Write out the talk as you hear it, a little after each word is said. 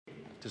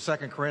to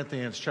 2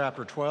 Corinthians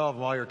chapter 12.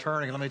 While you're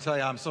turning, let me tell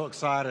you, I'm so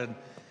excited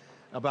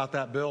about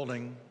that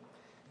building.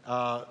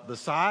 The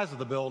size of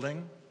the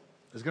building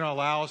is going to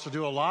allow us to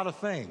do a lot of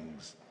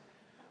things.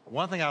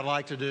 One thing I'd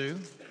like to do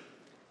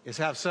is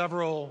have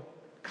several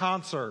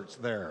concerts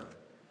there.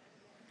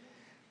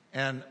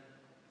 And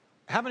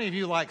how many of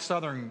you like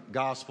Southern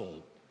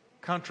gospel,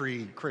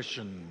 country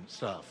Christian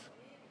stuff?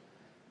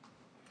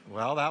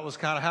 Well, that was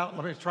kind of how,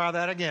 let me try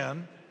that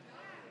again.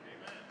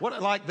 What,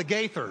 like the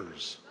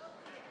Gaithers?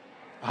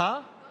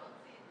 Huh?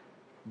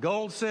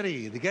 Gold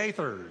City, the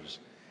Gaithers.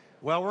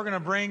 Well, we're going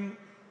to bring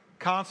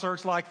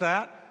concerts like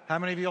that. How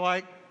many of you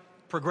like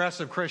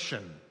progressive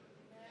Christian?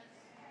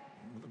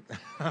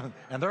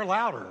 And they're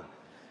louder.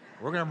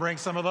 We're going to bring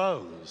some of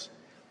those.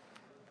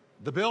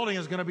 The building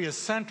is going to be a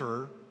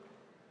center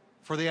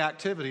for the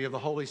activity of the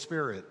Holy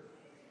Spirit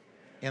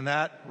in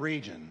that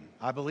region.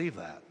 I believe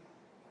that.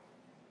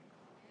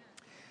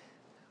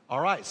 All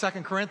right, 2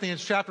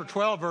 Corinthians chapter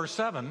 12, verse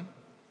 7.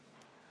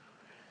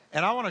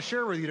 And I want to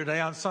share with you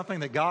today on something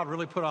that God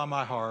really put on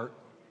my heart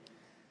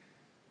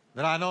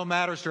that I know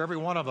matters to every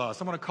one of us.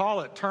 I'm going to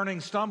call it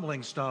turning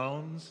stumbling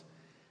stones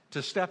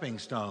to stepping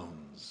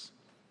stones.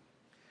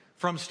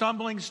 From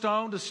stumbling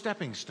stone to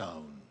stepping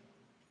stone.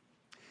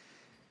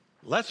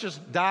 Let's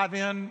just dive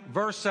in.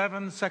 Verse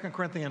 7, 2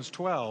 Corinthians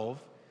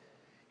 12.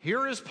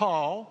 Here is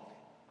Paul.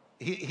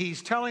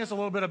 He's telling us a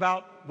little bit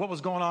about what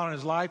was going on in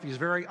his life. He's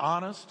very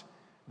honest,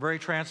 very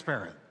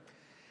transparent.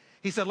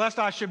 He said, lest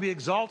I should be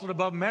exalted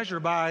above measure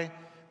by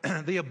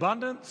the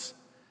abundance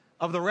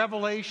of the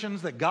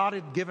revelations that God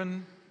had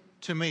given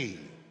to me.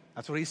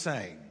 That's what he's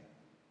saying.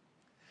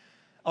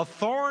 A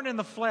thorn in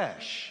the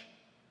flesh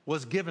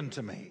was given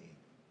to me.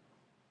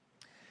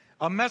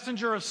 A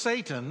messenger of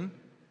Satan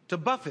to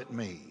buffet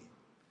me,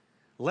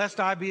 lest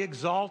I be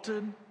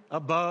exalted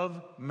above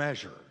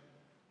measure.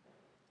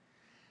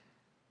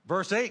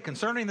 Verse 8,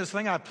 concerning this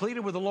thing I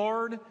pleaded with the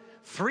Lord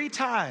 3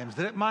 times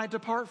that it might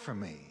depart from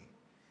me.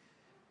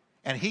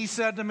 And he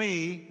said to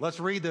me,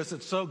 let's read this,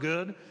 it's so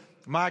good.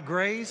 My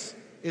grace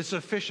is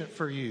sufficient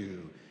for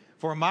you,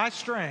 for my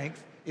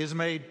strength is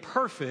made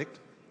perfect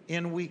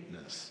in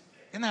weakness.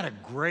 Isn't that a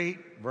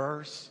great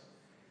verse?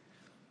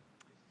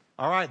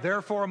 All right,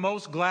 therefore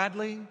most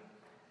gladly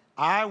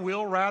I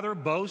will rather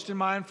boast in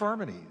my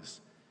infirmities,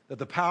 that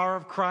the power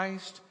of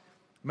Christ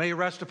may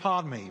rest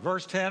upon me.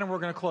 Verse 10, and we're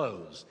going to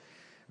close.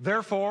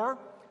 Therefore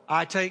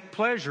I take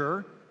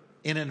pleasure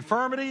in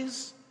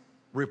infirmities,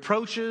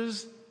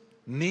 reproaches,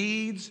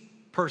 needs,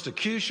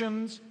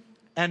 persecutions,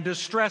 and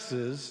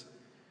distresses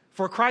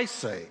for Christ's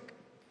sake.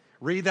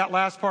 Read that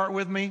last part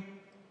with me.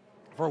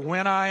 For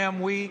when I am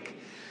weak,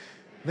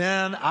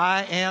 then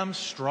I am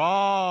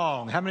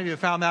strong. How many of you have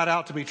found that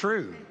out to be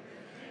true?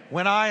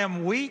 When I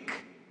am weak,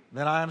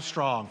 then I am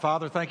strong.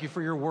 Father, thank you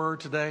for your word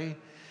today.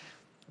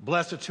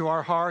 Bless it to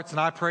our hearts, and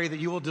I pray that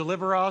you will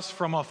deliver us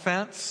from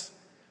offense,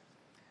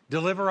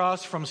 deliver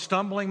us from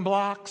stumbling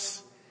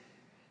blocks,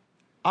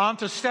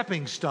 onto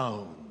stepping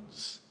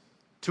stones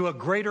to a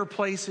greater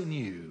place in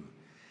you.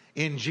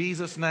 In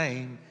Jesus'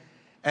 name,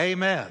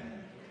 amen.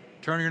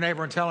 Turn to your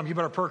neighbor and tell him, you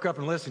better perk up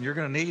and listen. You're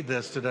going to need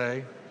this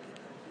today.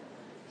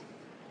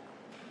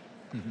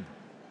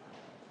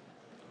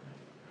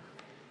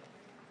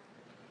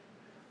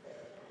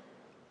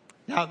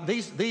 Now,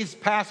 these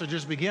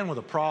passages begin with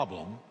a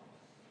problem.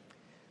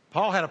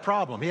 Paul had a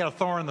problem. He had a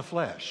thorn in the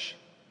flesh.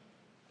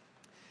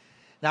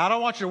 Now, I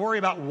don't want you to worry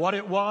about what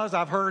it was.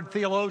 I've heard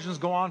theologians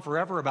go on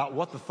forever about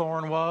what the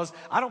thorn was.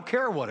 I don't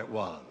care what it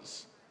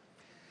was.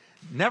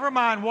 Never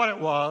mind what it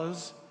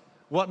was.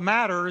 What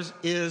matters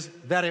is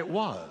that it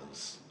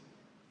was.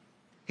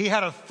 He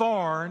had a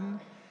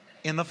thorn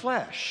in the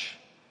flesh.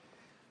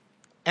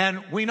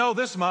 And we know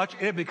this much,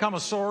 it had become a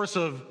source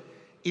of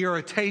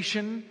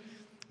irritation,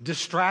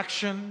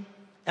 distraction,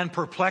 and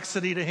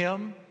perplexity to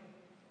him.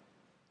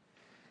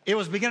 It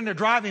was beginning to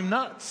drive him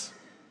nuts.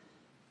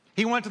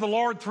 He went to the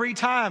Lord 3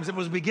 times. It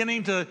was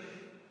beginning to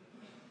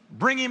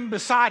bring him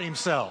beside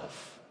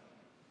himself.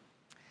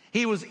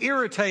 He was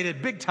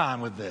irritated big time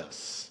with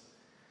this.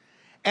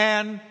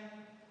 And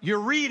you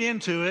read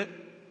into it,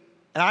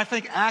 and I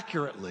think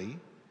accurately,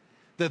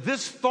 that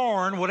this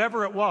thorn,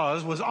 whatever it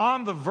was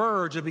on the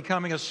verge of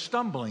becoming a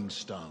stumbling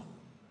stone.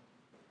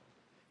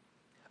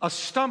 A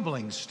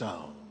stumbling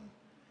stone.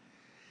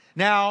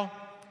 Now,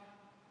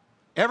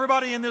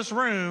 everybody in this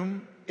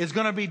room is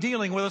going to be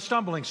dealing with a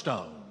stumbling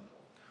stone.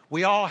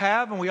 We all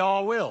have and we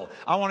all will.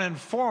 I want to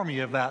inform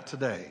you of that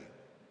today.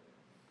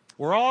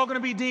 We're all going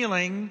to be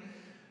dealing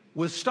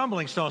with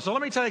stumbling stones. So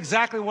let me tell you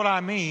exactly what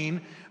I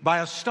mean by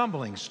a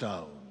stumbling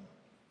stone.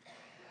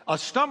 A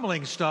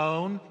stumbling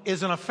stone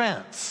is an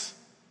offense.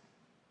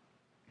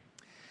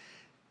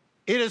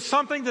 It is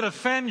something that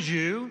offends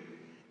you,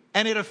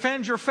 and it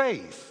offends your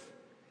faith,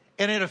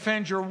 and it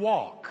offends your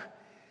walk.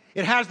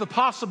 It has the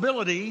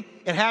possibility,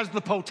 it has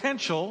the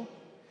potential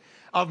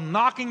of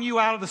knocking you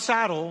out of the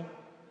saddle,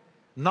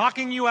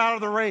 knocking you out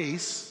of the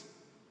race,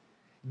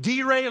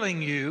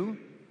 derailing you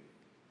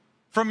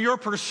from your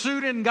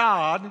pursuit in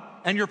God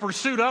and your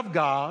pursuit of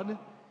God,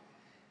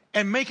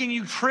 and making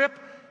you trip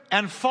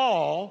and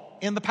fall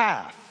in the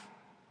path.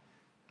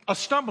 A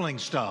stumbling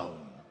stone.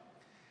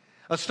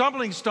 A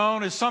stumbling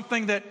stone is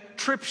something that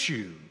trips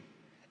you.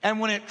 And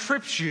when it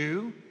trips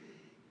you,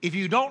 if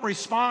you don't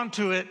respond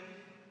to it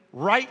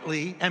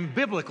rightly and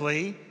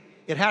biblically,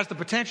 it has the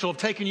potential of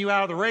taking you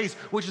out of the race,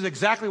 which is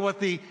exactly what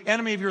the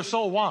enemy of your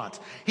soul wants.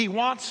 He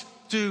wants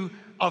to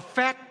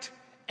affect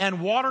and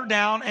water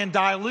down and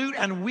dilute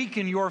and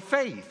weaken your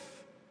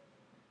faith.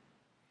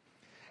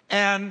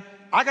 And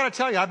I got to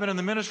tell you, I've been in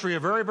the ministry a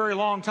very, very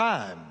long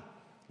time,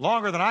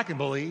 longer than I can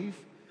believe.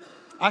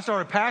 I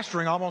started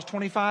pastoring almost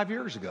 25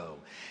 years ago,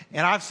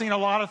 and I've seen a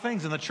lot of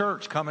things in the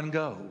church come and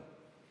go.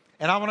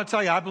 And I want to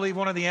tell you, I believe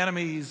one of the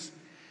enemy's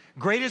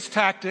greatest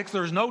tactics,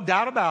 there's no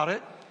doubt about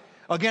it,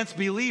 against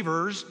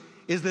believers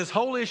is this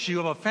whole issue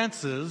of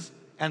offenses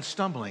and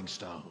stumbling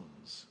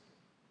stones.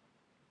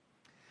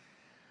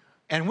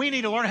 And we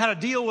need to learn how to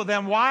deal with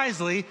them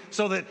wisely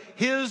so that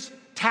his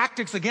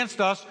tactics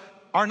against us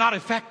are not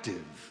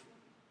effective.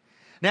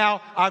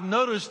 Now, I've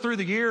noticed through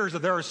the years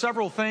that there are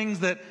several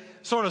things that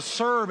sort of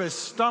serve as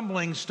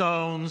stumbling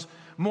stones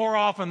more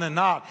often than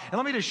not. And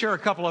let me just share a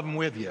couple of them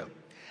with you.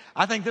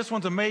 I think this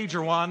one's a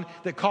major one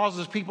that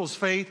causes people's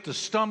faith to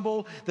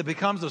stumble, that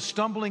becomes a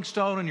stumbling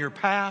stone in your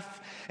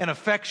path and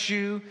affects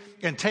you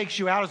and takes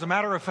you out. As a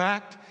matter of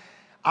fact,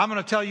 I'm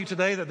going to tell you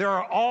today that there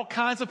are all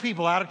kinds of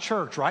people out of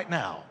church right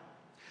now.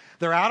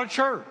 They're out of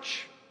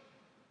church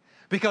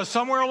because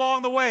somewhere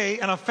along the way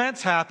an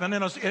offense happened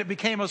and it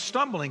became a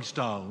stumbling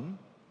stone.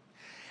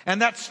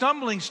 And that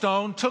stumbling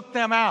stone took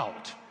them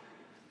out.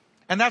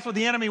 And that's what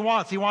the enemy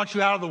wants. He wants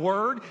you out of the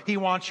Word. He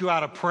wants you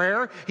out of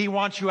prayer. He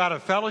wants you out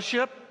of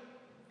fellowship.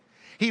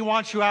 He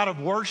wants you out of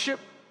worship.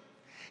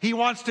 He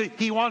wants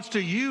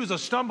to use a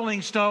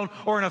stumbling stone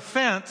or an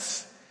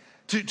offense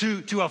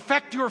to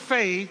affect your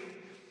faith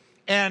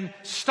and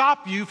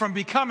stop you from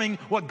becoming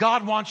what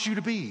God wants you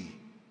to be.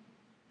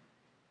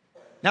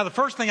 Now, the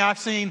first thing I've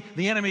seen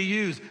the enemy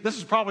use, this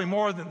is probably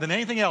more than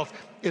anything else,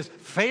 is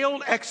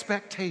failed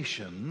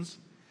expectations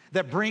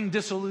that bring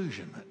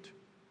disillusionment.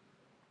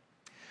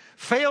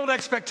 Failed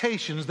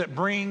expectations that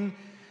bring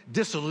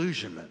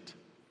disillusionment.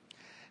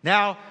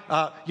 Now,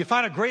 you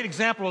find a great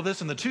example of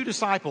this in the two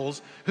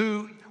disciples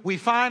who we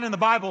find in the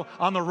Bible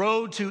on the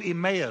road to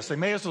Emmaus.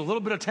 Emmaus is a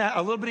little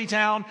bitty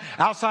town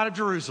outside of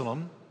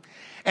Jerusalem.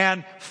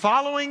 And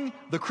following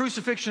the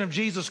crucifixion of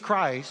Jesus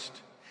Christ,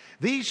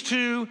 these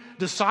two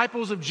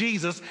disciples of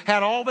Jesus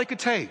had all they could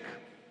take.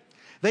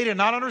 They did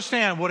not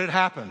understand what had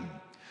happened.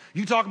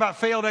 You talk about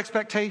failed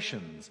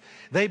expectations.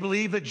 They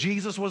believed that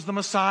Jesus was the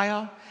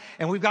Messiah.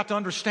 And we've got to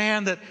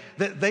understand that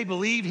they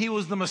believed he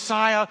was the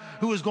Messiah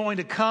who was going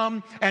to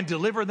come and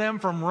deliver them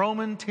from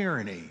Roman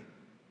tyranny.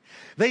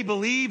 They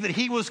believed that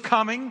he was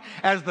coming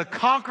as the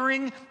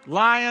conquering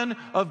Lion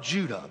of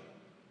Judah.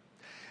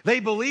 They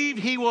believed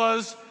he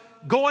was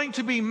going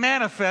to be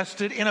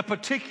manifested in a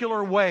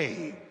particular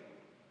way.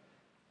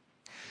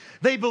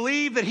 They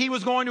believed that he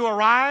was going to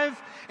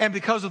arrive, and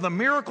because of the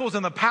miracles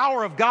and the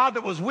power of God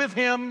that was with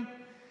him,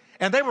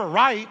 and they were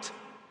right,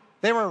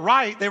 they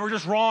were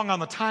just wrong on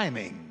the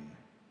timing.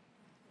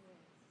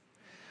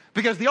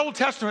 Because the Old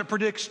Testament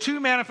predicts two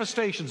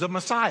manifestations of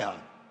Messiah.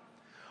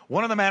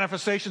 One of the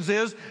manifestations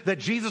is that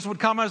Jesus would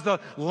come as the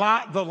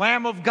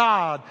Lamb of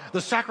God,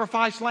 the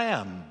sacrificed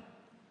lamb,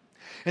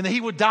 and that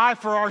he would die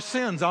for our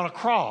sins on a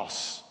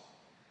cross.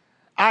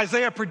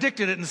 Isaiah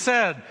predicted it and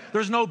said,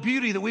 there's no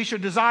beauty that we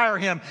should desire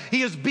him.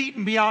 He is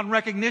beaten beyond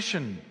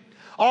recognition.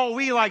 All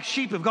we like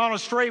sheep have gone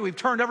astray. We've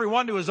turned every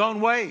one to his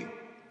own way.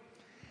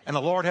 And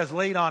the Lord has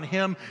laid on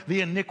him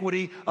the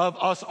iniquity of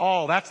us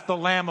all. That's the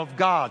Lamb of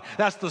God.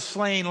 That's the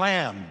slain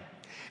lamb.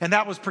 And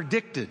that was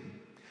predicted.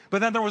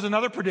 But then there was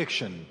another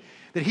prediction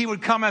that he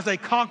would come as a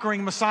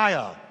conquering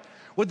Messiah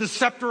with the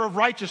scepter of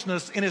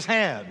righteousness in his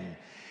hand.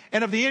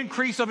 And of the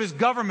increase of his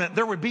government,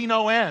 there would be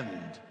no end.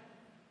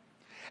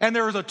 And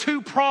there was a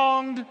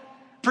two-pronged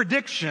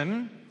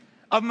prediction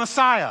of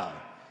Messiah.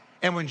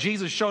 And when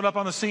Jesus showed up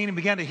on the scene and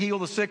began to heal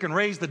the sick and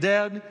raise the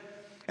dead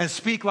and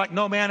speak like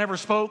no man ever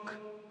spoke,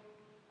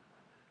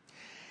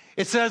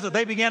 it says that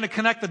they began to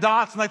connect the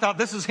dots and they thought,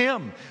 this is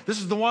him. This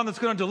is the one that's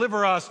going to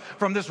deliver us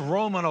from this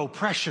Roman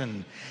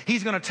oppression.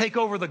 He's going to take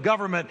over the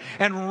government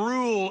and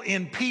rule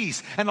in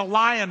peace. And the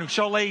lion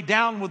shall lay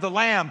down with the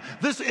lamb.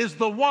 This is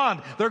the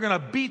one. They're going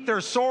to beat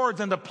their swords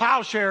into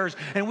plowshares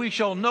and we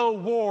shall know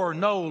war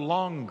no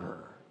longer.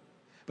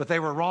 But they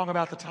were wrong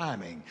about the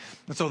timing.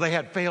 And so they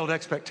had failed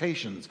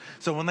expectations.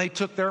 So when they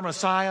took their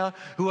Messiah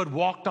who had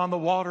walked on the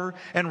water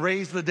and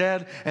raised the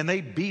dead, and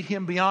they beat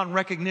him beyond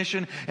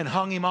recognition and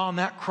hung him on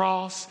that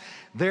cross,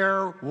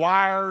 their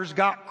wires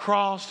got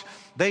crossed.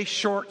 They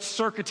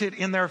short-circuited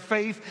in their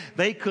faith.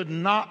 They could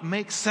not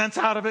make sense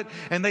out of it.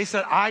 And they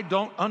said, I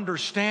don't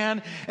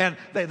understand. And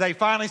they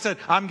finally said,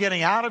 I'm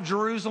getting out of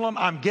Jerusalem.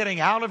 I'm getting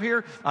out of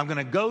here. I'm going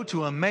to go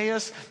to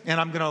Emmaus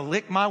and I'm going to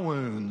lick my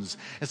wounds.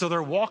 And so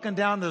they're walking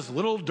down this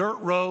little dirt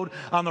road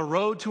on the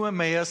road to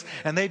Emmaus,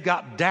 and they've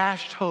got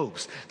dashed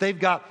hopes. They've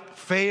got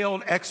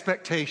failed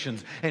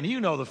expectations. And you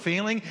know the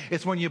feeling.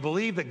 It's when you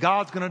believe that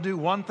God's going to do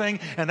one thing,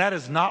 and that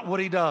is not what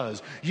he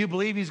does. You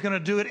believe he's going to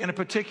do it in a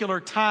particular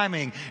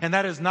timing, and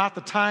that is not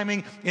the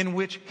timing in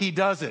which he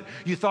does it.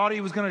 You thought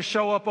he was going to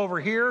show up over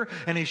here,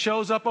 and he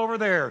shows up over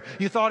there.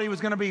 You thought he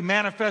was going to be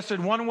manifested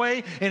one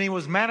way, and he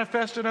was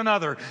manifested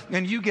another.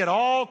 And you get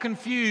all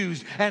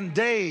confused and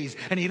dazed,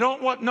 and you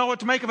don't know what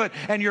to make of it,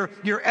 and your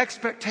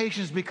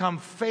expectations become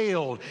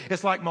failed.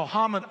 It's like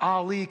Muhammad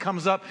Ali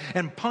comes up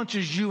and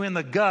punches you in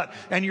the gut,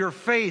 and your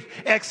faith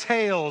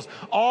exhales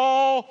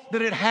all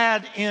that it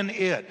had in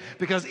it.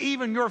 Because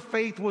even your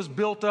faith was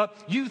built up.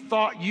 You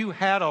thought you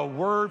had a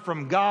word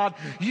from God.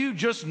 You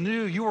just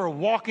knew you were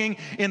walking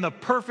in the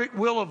perfect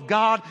will of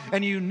God,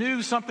 and you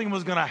knew something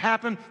was going to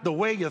happen the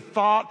way you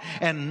thought,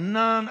 and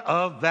none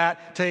of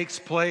that takes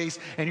place.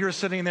 And you're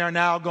sitting there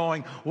now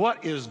going,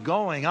 what is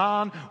going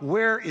on?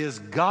 Where is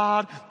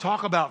God?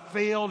 Talk about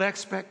failed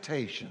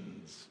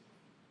expectations.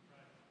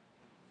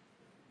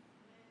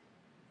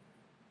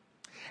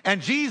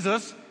 And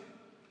Jesus,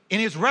 in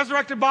his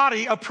resurrected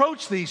body,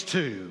 approached these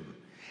two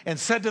and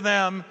said to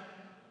them,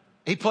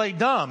 he played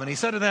dumb, and he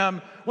said to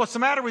them, what's the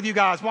matter with you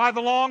guys? Why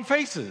the long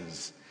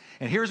faces?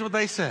 And here's what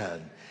they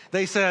said.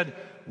 They said,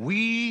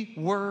 we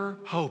were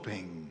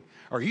hoping.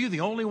 Are you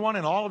the only one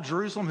in all of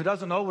Jerusalem who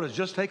doesn't know what has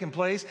just taken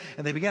place?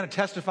 And they began to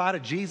testify to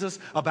Jesus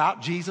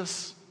about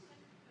Jesus.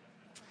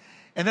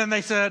 And then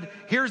they said,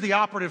 here's the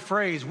operative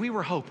phrase, we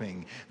were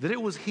hoping that it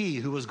was he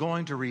who was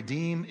going to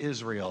redeem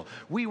Israel.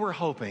 We were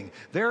hoping.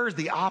 There's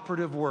the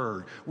operative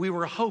word. We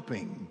were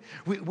hoping.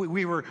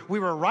 We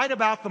were right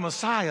about the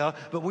Messiah,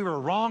 but we were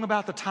wrong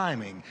about the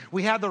timing.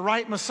 We had the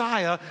right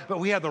Messiah,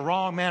 but we had the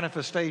wrong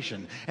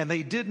manifestation. And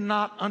they did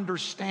not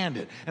understand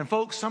it. And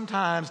folks,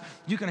 sometimes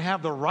you can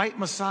have the right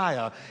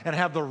Messiah and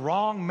have the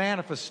wrong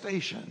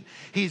manifestation.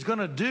 He's going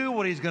to do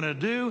what he's going to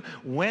do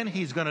when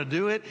he's going to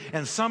do it.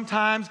 And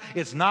sometimes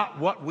it's not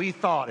what we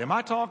thought. Am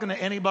I talking to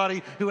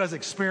anybody who has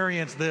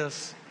experienced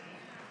this?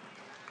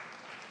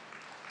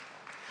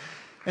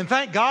 And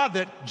thank God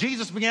that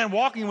Jesus began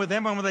walking with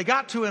them, and when they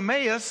got to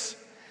Emmaus,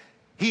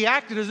 he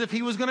acted as if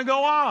he was going to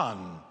go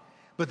on.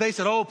 But they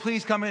said, oh,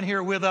 please come in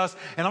here with us.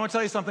 And I'm going to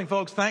tell you something,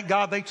 folks. Thank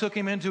God they took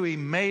him into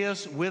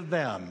Emmaus with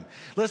them.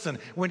 Listen,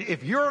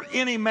 if you're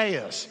in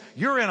Emmaus,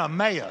 you're in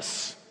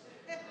Emmaus.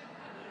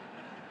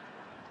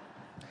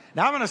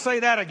 Now, I'm going to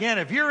say that again.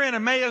 If you're in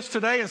Emmaus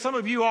today, and some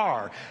of you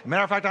are, as a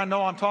matter of fact, I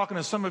know I'm talking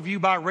to some of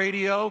you by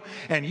radio,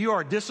 and you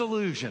are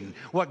disillusioned.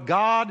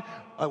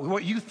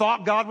 What you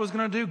thought God was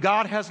going to do,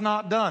 God has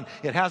not done.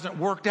 It hasn't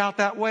worked out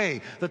that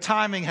way. The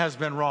timing has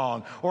been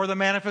wrong, or the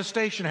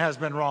manifestation has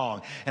been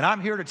wrong. And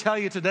I'm here to tell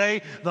you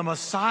today, the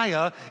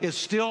Messiah is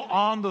still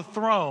on the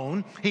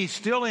throne. He's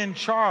still in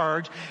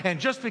charge.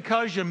 And just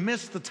because you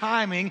missed the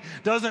timing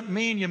doesn't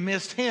mean you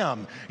missed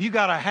him. You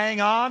got to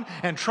hang on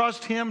and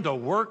trust him to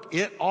work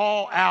it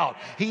all out.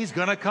 He's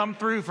going to come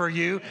through for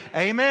you.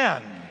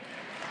 Amen.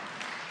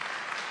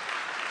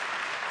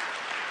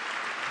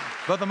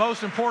 But the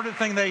most important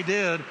thing they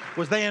did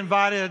was they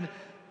invited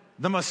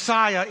the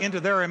Messiah into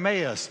their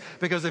Emmaus.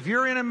 Because if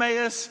you're in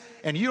Emmaus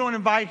and you don't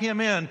invite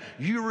him in,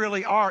 you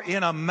really are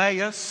in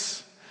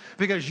Emmaus.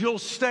 Because you'll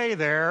stay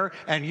there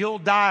and you'll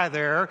die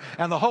there,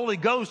 and the Holy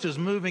Ghost is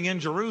moving in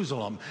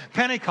Jerusalem.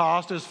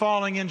 Pentecost is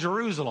falling in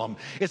Jerusalem.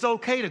 It's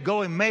okay to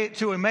go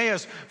to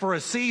Emmaus for a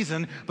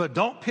season, but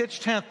don't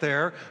pitch tent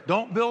there.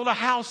 Don't build a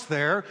house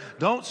there.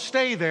 Don't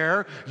stay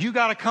there. You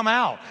got to come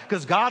out,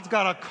 because God's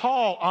got a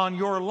call on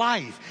your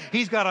life.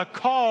 He's got a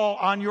call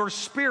on your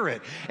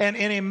spirit. And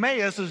in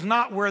Emmaus is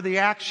not where the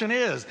action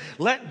is.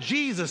 Let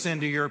Jesus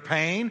into your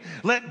pain.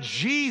 Let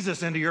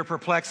Jesus into your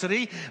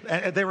perplexity.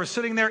 They were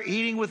sitting there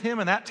eating with him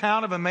in that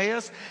town of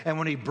Emmaus, and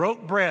when he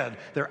broke bread,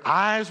 their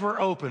eyes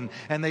were open,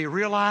 and they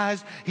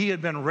realized he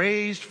had been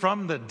raised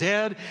from the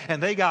dead,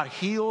 and they got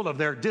healed of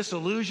their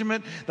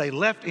disillusionment. They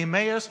left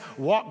Emmaus,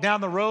 walked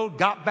down the road,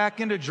 got back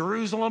into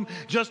Jerusalem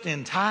just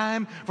in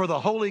time for the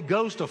Holy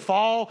Ghost to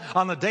fall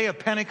on the day of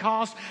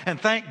Pentecost. And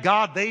thank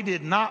God they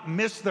did not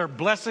miss their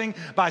blessing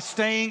by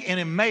staying in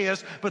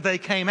Emmaus, but they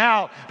came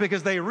out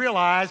because they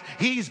realized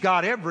he's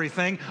got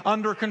everything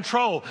under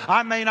control.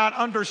 I may not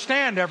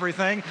understand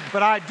everything,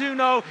 but I do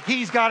know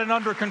he's got it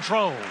under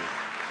control.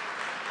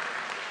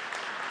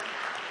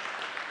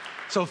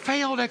 So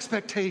failed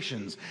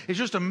expectations is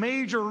just a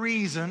major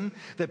reason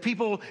that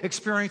people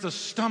experience a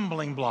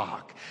stumbling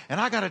block.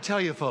 And I got to tell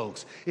you,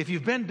 folks, if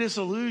you've been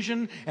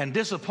disillusioned and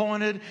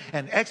disappointed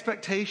and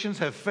expectations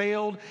have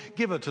failed,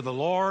 give it to the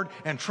Lord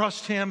and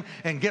trust him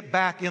and get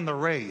back in the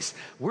race.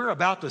 We're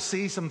about to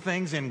see some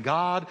things in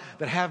God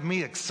that have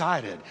me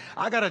excited.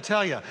 I got to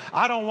tell you,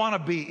 I don't want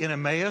to be in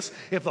Emmaus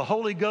if the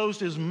Holy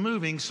Ghost is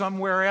moving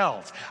somewhere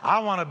else.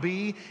 I want to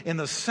be in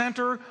the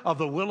center of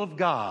the will of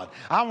God.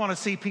 I want to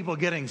see people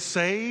getting saved.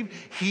 saved,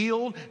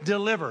 healed,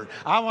 delivered.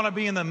 I want to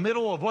be in the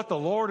middle of what the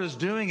Lord is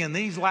doing in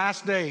these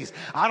last days.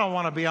 I don't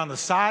want to be on the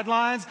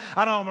sidelines.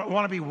 I don't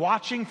want to be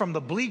watching from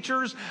the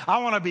bleachers. I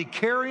want to be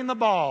carrying the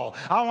ball.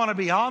 I want to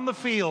be on the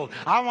field.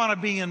 I want to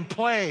be in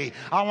play.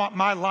 I want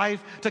my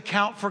life to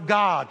count for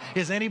God.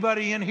 Is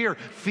anybody in here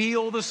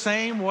feel the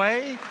same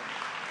way?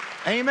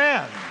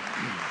 Amen.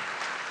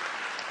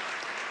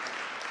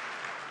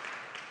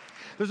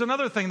 There's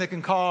another thing that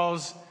can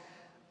cause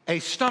a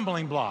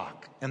stumbling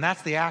block, and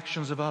that's the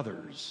actions of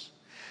others.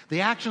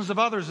 The actions of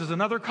others is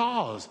another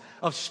cause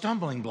of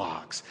stumbling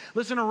blocks.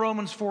 Listen to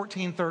Romans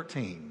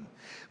 14:13.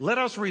 Let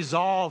us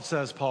resolve,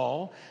 says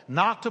Paul,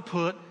 not to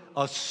put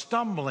a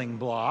stumbling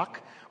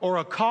block or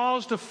a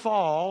cause to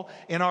fall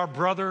in our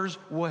brother's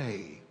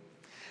way.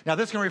 Now,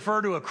 this can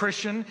refer to a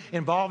Christian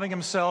involving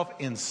himself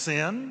in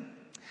sin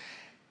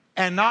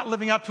and not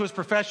living up to his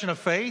profession of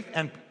faith,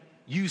 and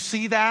you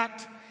see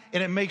that,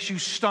 and it makes you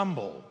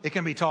stumble. It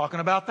can be talking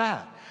about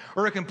that.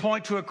 Or it can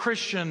point to a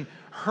Christian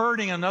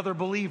hurting another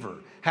believer.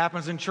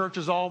 Happens in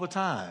churches all the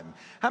time.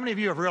 How many of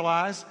you have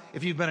realized,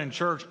 if you've been in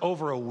church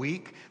over a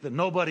week, that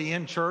nobody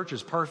in church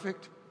is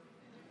perfect?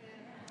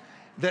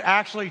 That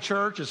actually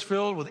church is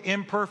filled with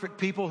imperfect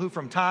people who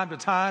from time to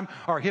time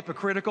are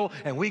hypocritical,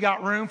 and we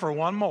got room for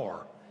one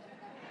more.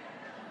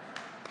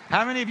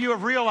 How many of you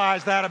have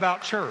realized that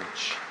about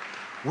church?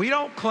 We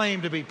don't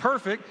claim to be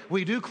perfect.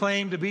 We do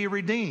claim to be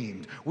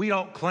redeemed. We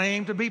don't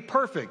claim to be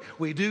perfect.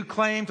 We do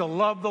claim to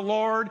love the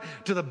Lord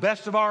to the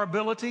best of our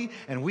ability,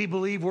 and we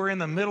believe we're in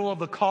the middle of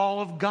the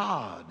call of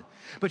God.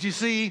 But you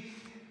see,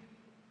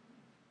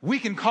 we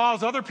can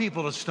cause other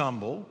people to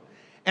stumble,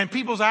 and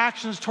people's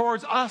actions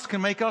towards us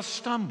can make us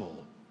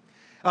stumble.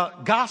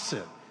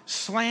 Gossip,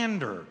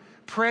 slander,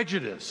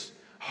 prejudice,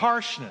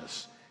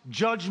 harshness,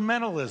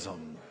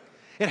 judgmentalism.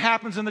 It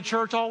happens in the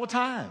church all the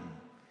time.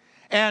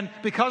 And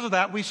because of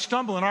that, we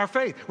stumble in our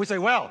faith. We say,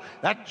 well,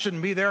 that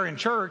shouldn't be there in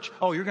church.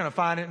 Oh, you're going to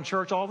find it in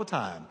church all the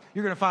time.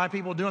 You're going to find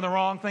people doing the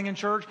wrong thing in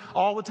church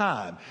all the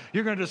time.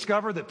 You're going to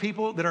discover that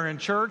people that are in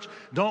church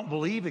don't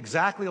believe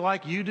exactly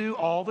like you do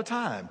all the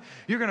time.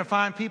 You're going to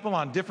find people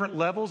on different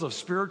levels of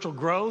spiritual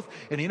growth.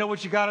 And you know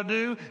what you got to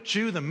do?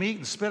 Chew the meat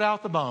and spit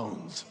out the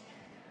bones.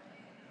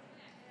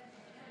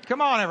 Come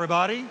on,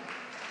 everybody.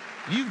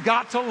 You've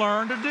got to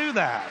learn to do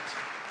that.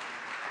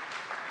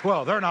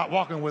 Well, they're not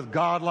walking with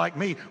God like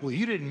me. Well,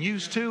 you didn't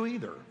used to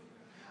either.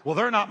 Well,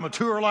 they're not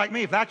mature like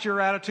me. If that's your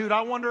attitude,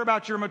 I wonder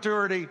about your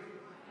maturity.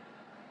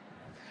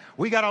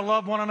 We got to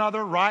love one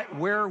another right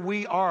where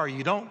we are.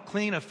 You don't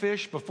clean a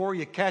fish before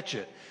you catch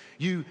it.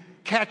 You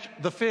catch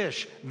the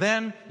fish,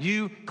 then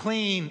you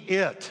clean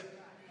it.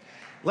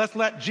 Let's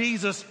let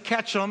Jesus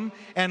catch them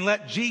and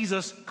let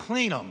Jesus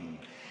clean them.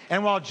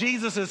 And while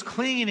Jesus is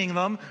cleaning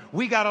them,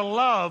 we got to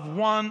love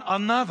one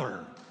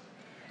another.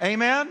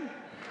 Amen?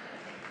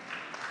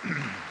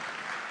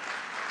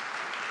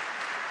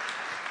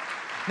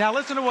 Now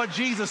listen to what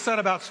Jesus said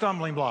about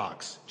stumbling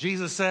blocks.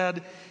 Jesus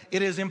said,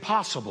 it is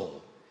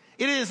impossible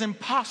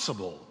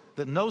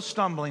that no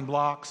stumbling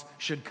blocks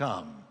should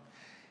come.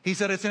 He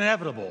said it's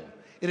inevitable.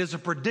 It is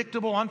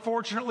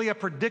unfortunately a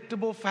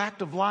predictable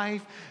fact of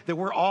life that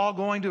we're all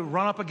going to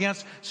run up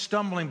against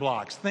stumbling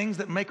blocks, things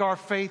that make our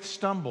faith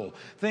stumble,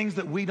 things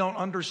that we don't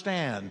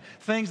understand,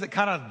 things that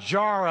kind of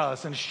jar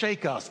us and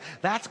shake us.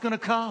 That's going to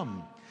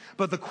come.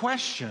 But the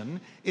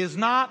question is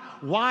not,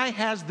 why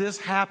has this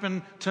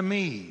happened to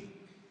me?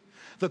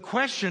 The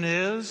question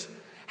is,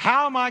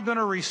 how am I going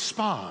to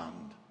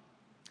respond?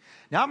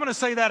 Now, I'm going to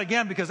say that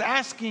again because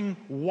asking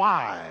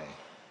why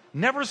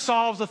never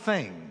solves a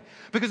thing.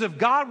 Because if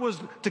God was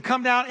to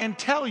come down and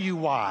tell you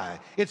why,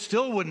 it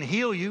still wouldn't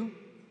heal you.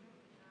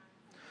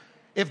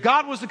 If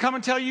God was to come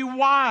and tell you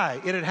why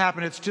it had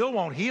happened, it still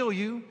won't heal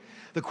you.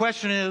 The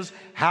question is,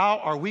 how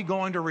are we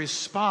going to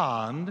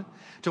respond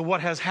to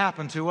what has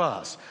happened to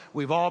us?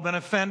 We've all been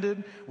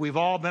offended. We've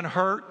all been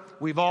hurt.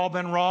 We've all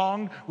been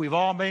wronged. We've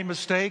all made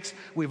mistakes.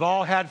 We've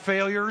all had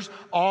failures,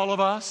 all of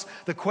us.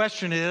 The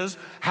question is,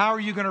 how are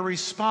you going to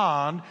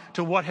respond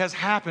to what has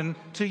happened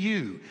to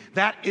you?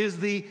 That is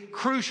the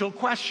crucial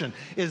question.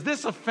 Is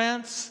this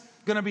offense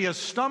going to be a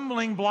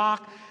stumbling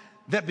block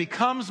that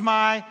becomes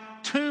my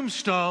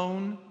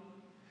tombstone?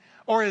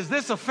 Or is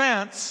this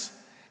offense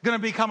going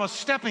to become a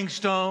stepping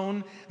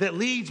stone that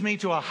leads me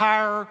to a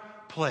higher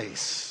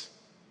place?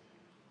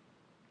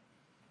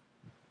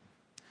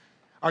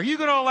 Are you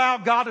going to allow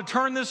God to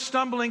turn this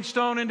stumbling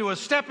stone into a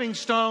stepping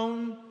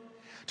stone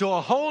to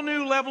a whole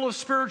new level of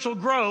spiritual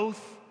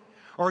growth?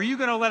 Or are you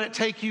going to let it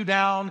take you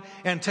down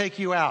and take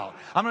you out?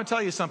 I'm going to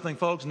tell you something,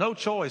 folks. No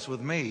choice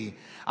with me.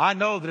 I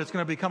know that it's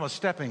going to become a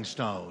stepping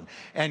stone.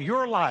 And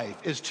your life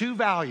is too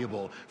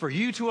valuable for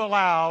you to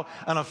allow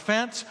an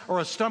offense or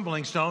a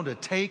stumbling stone to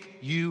take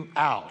you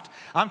out.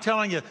 I'm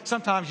telling you,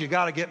 sometimes you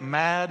got to get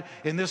mad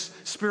in this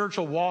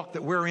spiritual walk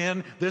that we're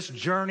in, this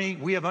journey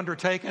we have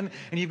undertaken,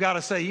 and you've got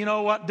to say, you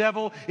know what,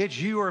 devil, it's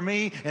you or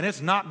me, and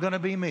it's not going to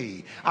be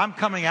me. I'm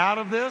coming out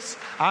of this.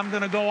 I'm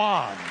going to go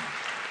on.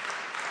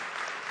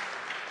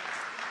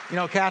 You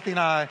know, Kathy and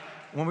I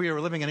when we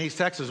were living in East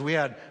Texas, we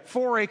had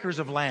 4 acres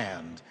of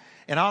land.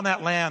 And on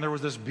that land, there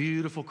was this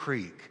beautiful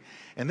creek.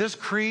 And this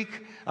creek,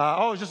 it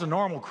was just a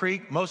normal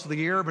creek most of the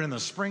year, but in the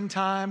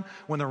springtime,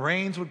 when the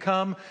rains would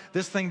come,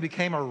 this thing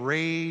became a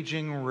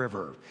raging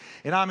river.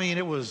 And I mean,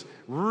 it was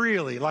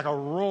really like a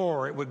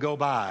roar it would go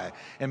by.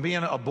 And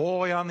being a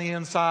boy on the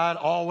inside,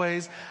 I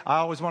always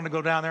wanted to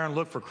go down there and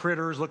look for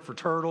critters, look for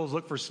turtles,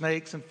 look for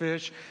snakes and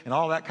fish, and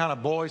all that kind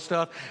of boy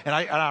stuff. And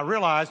I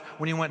realized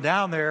when you went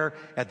down there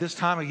at this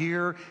time of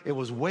year, it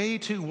was way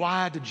too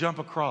wide to jump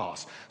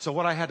across. So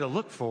what I had to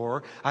look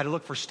for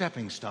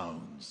stepping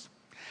stones.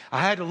 I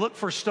had to look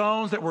for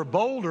stones that were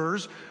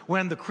boulders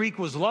when the creek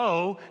was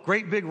low,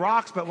 great big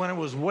rocks, but when it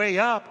was way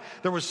up,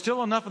 there was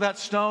still enough of that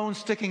stone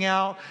sticking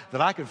out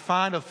that I could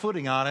find a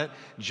footing on it,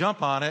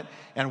 jump on it,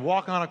 and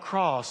walk on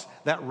across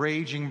that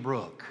raging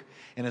brook.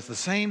 And it's the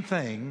same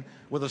thing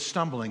with a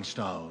stumbling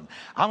stone.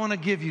 I want to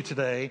give you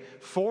today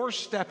 4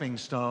 stepping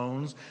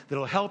stones that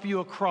will help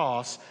you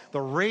across the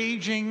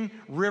raging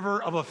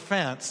river of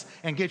offense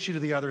and get you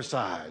to the other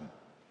side.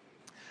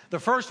 The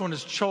first one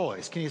is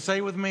choice. Can you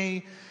say with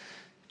me?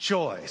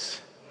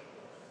 Choice.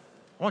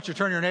 I want you to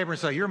turn to your neighbor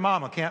and say, your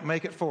mama can't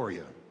make it for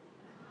you.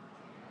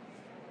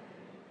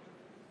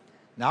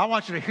 Now, I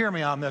want you to hear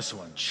me on this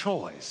one.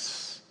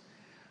 Choice.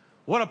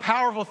 What a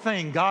powerful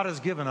thing God has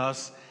given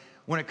us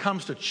when it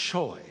comes to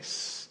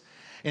choice.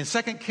 In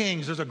 2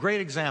 Kings, there's a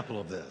great example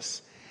of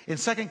this. In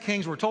 2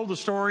 Kings, we're told the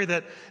story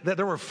that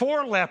there were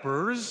 4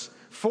 lepers,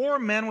 4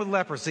 men with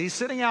leprosy,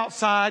 sitting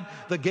outside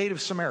the gate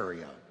of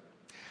Samaria.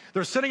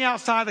 They're sitting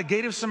outside the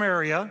gate of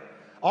Samaria,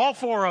 all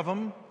 4 of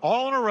them,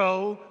 all in a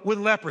row with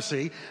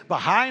leprosy.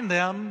 Behind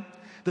them,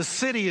 the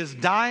city is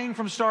dying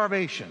from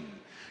starvation.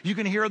 You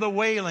can hear the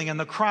wailing and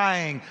the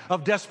crying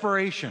of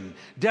desperation.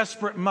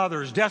 Desperate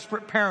mothers,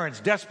 desperate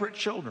parents, desperate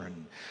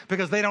children,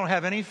 because they don't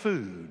have any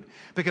food,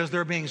 because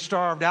they're being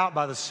starved out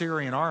by the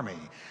Syrian army.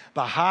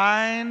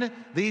 Behind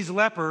these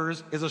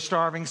lepers is a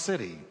starving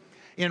city.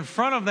 In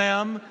front of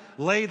them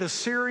lay the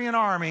Syrian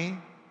army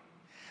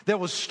that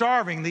was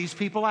starving these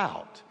people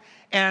out.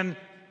 And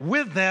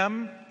with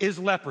them is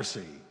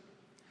leprosy.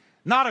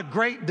 Not a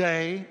great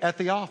day at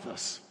the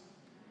office.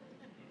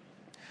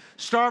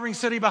 Starving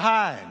city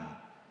behind.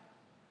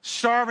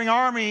 Starving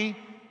army,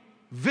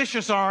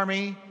 vicious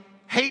army,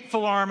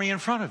 hateful army in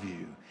front of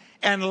you.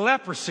 And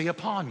leprosy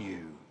upon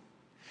you.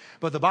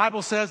 But the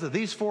Bible says that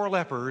these 4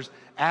 lepers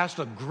asked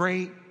a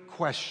great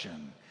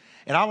question.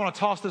 And I want to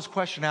toss this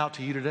question out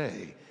to you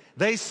today.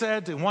 They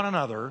said to one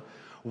another,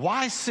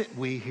 why sit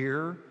we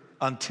here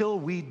until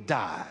we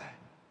die?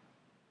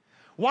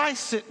 Why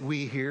sit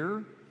we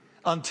here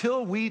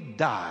until we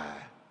die?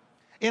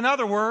 In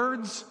other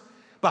words,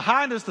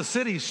 behind us the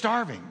city is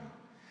starving.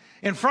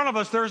 In front of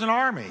us there's an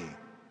army.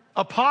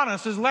 Upon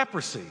us is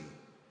leprosy.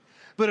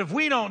 But if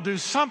we don't do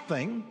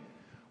something,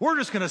 we're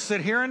just going to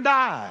sit here and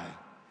die.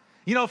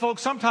 You know,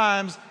 folks,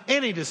 sometimes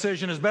any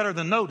decision is better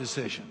than no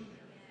decision.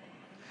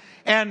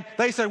 And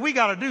they said, we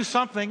got to do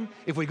something.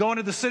 If we go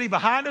into the city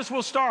behind us,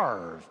 we'll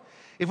starve.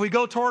 If we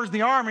go towards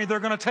the army, they're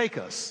going to take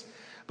us.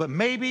 But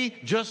maybe,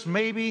 just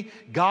maybe,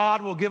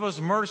 God will give us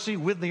mercy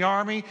with the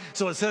army.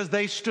 So it says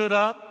they stood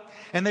up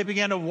and they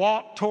began to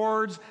walk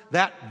towards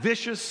that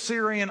vicious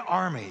Syrian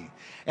army.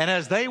 And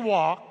as they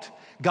walked,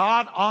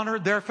 God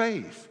honored their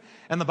faith.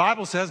 And the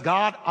Bible says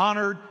God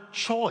honored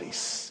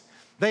choice.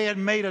 They had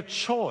made a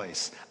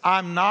choice.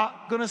 I'm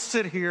not going to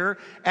sit here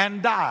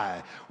and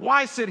die.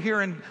 Why sit here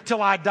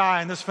until I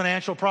die in this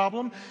financial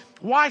problem?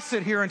 Why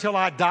sit here until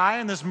I die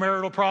in this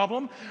marital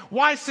problem?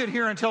 Why sit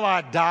here until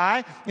I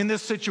die in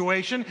this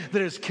situation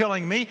that is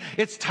killing me?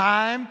 It's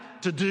time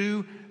to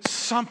do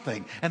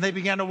something. And they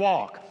began to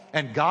walk.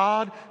 And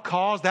God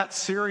caused that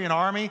Syrian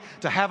army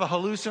to have a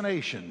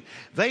hallucination.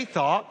 They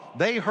thought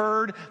they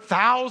heard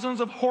thousands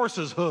of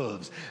horses'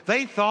 hooves.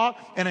 They thought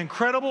an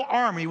incredible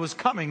army was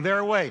coming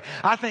their way.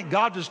 I think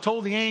God just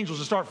told the angels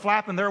to start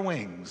flapping their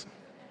wings.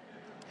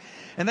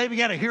 And they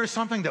began to hear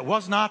something that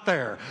was not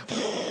there.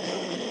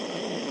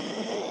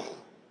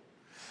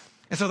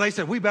 And so they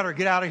said, we better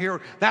get out of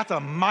here. That's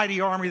a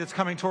mighty army that's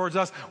coming towards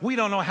us. We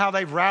don't know how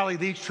they've rallied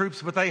these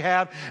troops, but they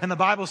have. And the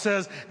Bible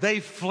says they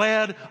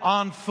fled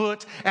on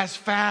foot as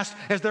fast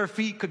as their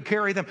feet could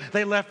carry them.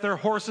 They left their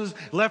horses,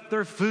 left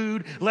their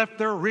food, left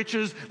their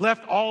riches,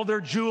 left all their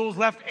jewels,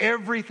 left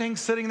everything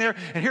sitting there.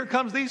 And here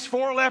comes these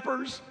 4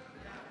 lepers.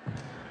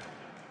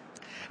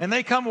 And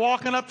they come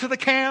walking up to the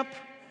camp.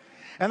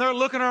 And they're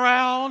looking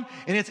around,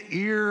 and it's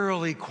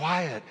eerily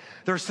quiet.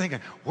 They're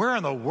thinking, where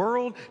in the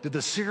world did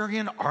the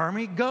Syrian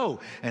army go?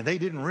 And they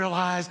didn't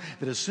realize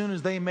that as soon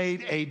as they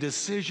made a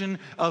decision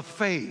of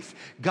faith,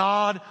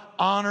 God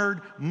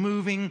honored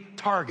moving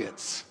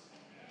targets.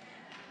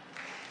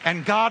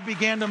 And God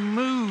began to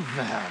move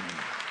them.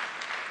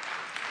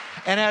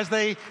 And as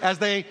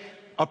they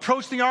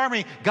approached the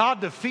army, God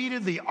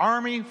defeated the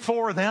army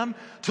for them,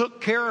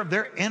 took care of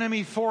their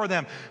enemy for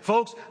them.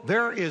 Folks,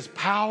 there is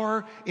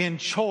power in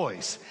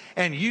choice,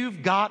 and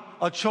you've got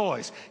a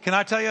choice. Can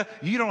I tell you,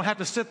 you don't have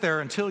to sit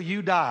there until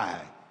you die.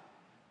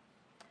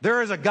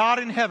 There is a God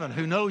in heaven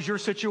who knows your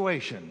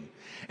situation,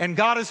 And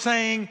God is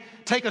saying,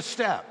 take a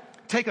step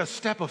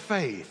of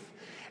faith,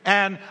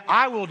 and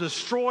I will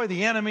destroy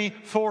the enemy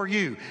for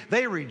you.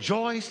 They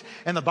rejoiced,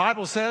 and the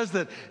Bible says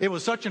that it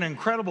was such an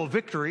incredible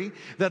victory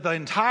that the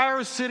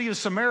entire city of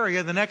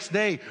Samaria the next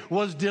day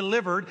was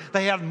delivered.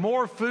 They had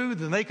more food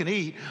than they could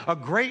eat. A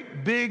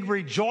great big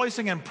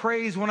rejoicing and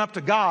praise went up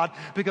to God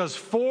because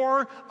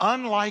 4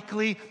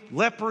 unlikely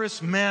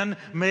leprous men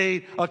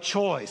made a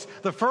choice.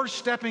 The first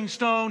stepping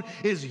stone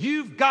is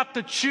you've got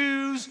to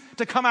choose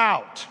to come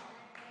out.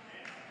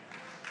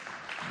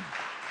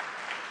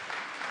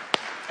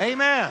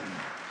 Amen.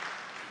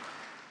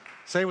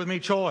 Say with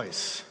me,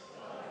 choice.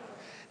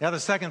 Now the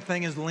second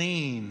thing is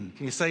lean.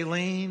 Can you say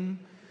lean?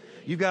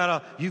 You've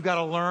got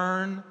to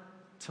learn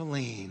to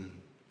lean.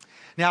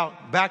 Now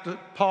back to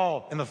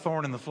Paul and the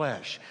thorn in the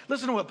flesh.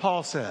 Listen to what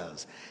Paul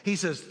says. He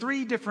says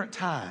 3 different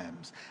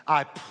times,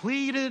 I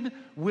pleaded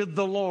with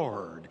the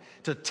Lord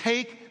to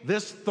take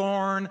this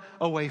thorn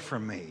away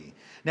from me.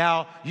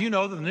 Now, you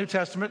know that the New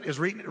Testament is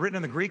written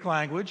in the Greek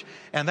language,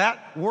 and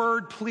that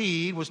word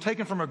plead was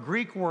taken from a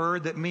Greek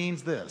word that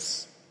means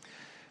this.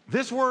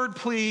 This word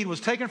plead was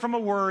taken from a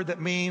word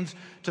that means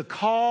to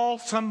call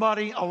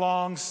somebody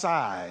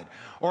alongside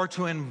or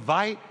to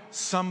invite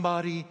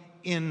somebody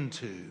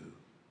into.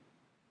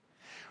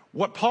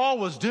 What Paul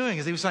was doing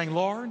is he was saying,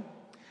 Lord,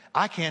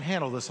 I can't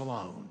handle this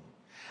alone.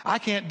 I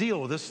can't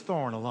deal with this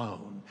thorn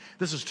alone.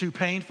 This is too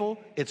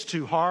painful. It's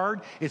too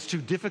hard. It's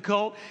too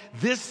difficult.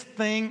 This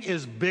thing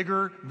is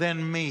bigger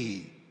than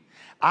me.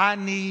 I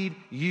need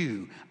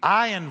you.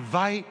 I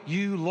invite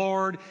you,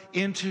 Lord,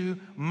 into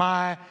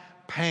my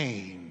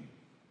pain.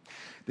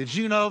 Did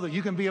you know that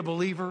you can be a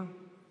believer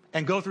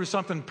and go through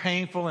something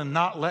painful and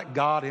not let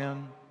God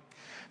in?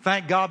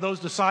 Thank God those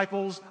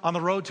disciples on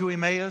the road to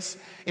Emmaus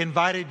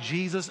invited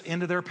Jesus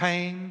into their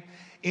pain,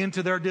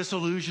 into their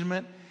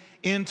disillusionment,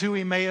 into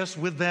Emmaus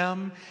with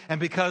them, and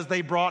because they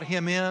brought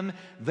him in,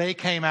 they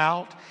came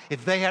out.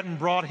 If they hadn't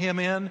brought him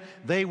in,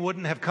 they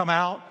wouldn't have come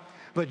out.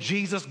 But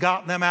Jesus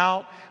got them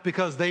out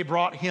because they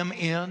brought him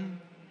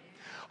in.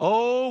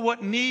 Oh,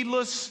 what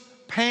needless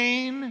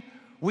pain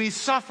we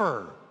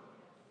suffer.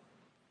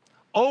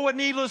 Oh, what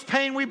needless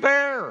pain we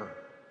bear.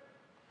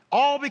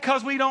 All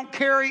because we don't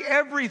carry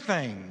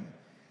everything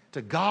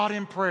to God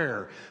in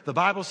prayer. The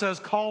Bible says,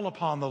 call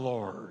upon the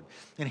Lord,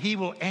 and he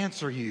will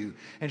answer you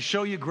and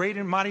show you great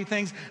and mighty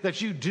things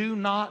that you do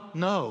not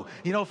know.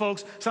 You know,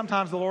 folks,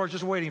 sometimes the Lord's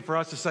just waiting for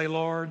us to say,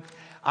 Lord,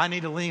 I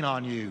need to lean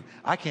on you.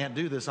 I can't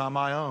do this on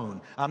my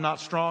own. I'm not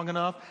strong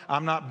enough.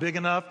 I'm not big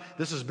enough.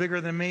 This is bigger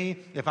than me.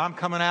 If I'm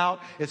coming out,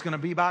 it's going to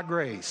be by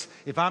grace.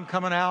 If I'm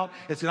coming out,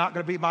 it's not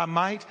going to be by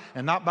might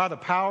and not by the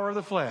power of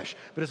the flesh,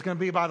 but it's going to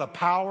be by the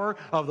power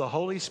of the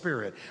Holy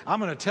Spirit. I'm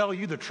going to tell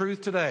you the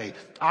truth today.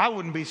 I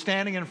wouldn't be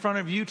standing in front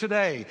of you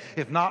today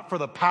if not for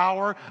the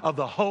power of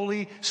the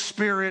Holy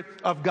Spirit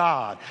of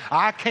God.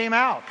 I came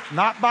out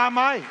not by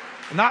might,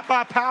 not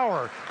by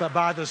power, but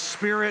by the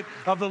Spirit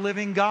of the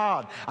living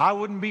God. I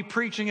wouldn't be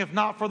preaching if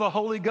not for the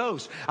Holy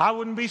Ghost. I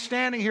wouldn't be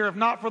standing here if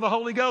not for the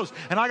Holy Ghost.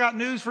 And I got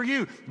news for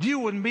you. You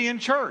wouldn't be in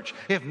church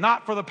if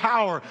not for the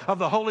power of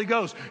the Holy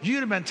Ghost.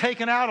 You'd have been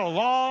taken out a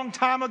long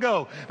time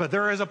ago. But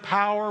there is a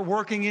power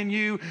working in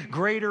you.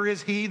 Greater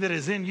is he that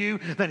is in you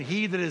than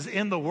he that is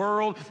in the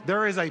world.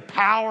 There is a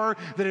power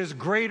that is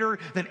greater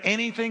than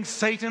anything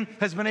Satan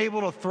has been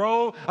able to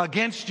throw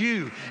against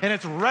you. And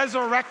it's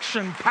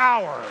resurrection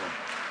power.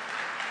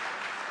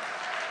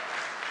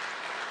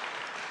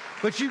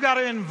 But you got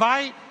to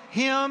invite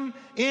him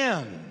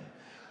in.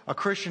 A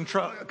Christian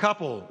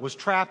couple was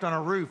trapped on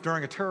a roof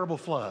during a terrible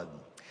flood.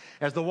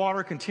 As the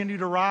water continued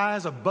to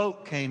rise, a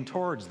boat came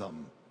towards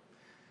them.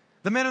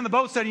 The men in the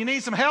boat said, you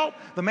need some help?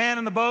 The man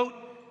in the boat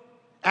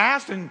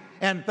asked,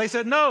 and they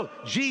said, no,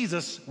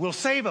 Jesus will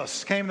save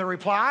us, came the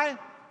reply.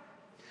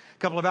 A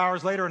couple of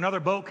hours later, another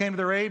boat came to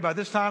their aid. By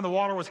this time, the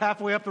water was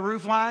halfway up the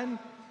roof line.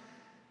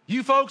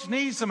 You folks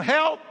need some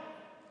help?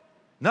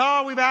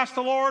 No, we've asked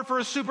the Lord for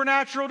a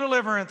supernatural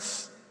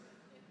deliverance.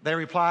 They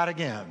replied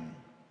again.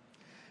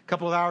 A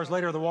couple of hours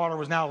later, the water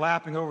was now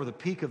lapping over the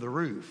peak of the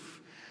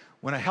roof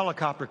when a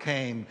helicopter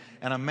came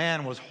and a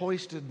man was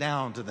hoisted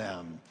down to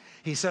them.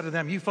 He said to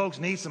them, you folks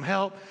need some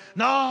help?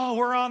 No,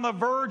 we're on the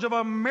verge of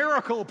a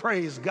miracle,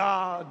 praise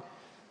God.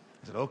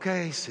 I said,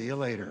 okay, see you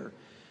later.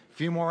 A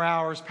few more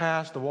hours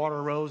passed, the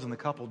water rose, and the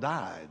couple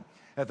died.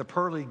 At the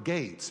pearly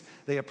gates,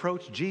 they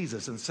approached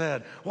Jesus and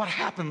said, what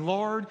happened,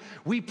 Lord?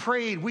 We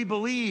prayed, we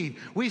believed,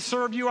 we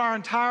served you our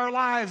entire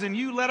lives, and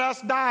you let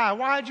us die.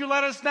 Why'd you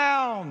let us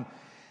down?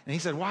 And he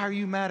said, why are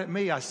you mad at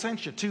me? I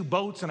sent you 2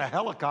 boats and a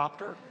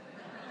helicopter.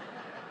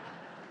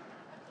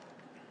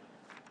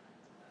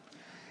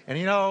 And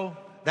you know,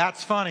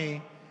 that's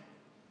funny,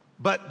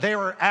 but they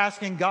were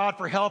asking God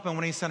for help, and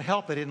when he sent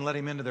help, they didn't let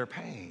him into their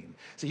pain.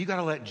 So you got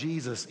to let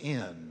Jesus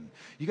in.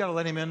 You got to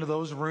let him into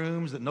those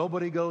rooms that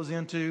nobody goes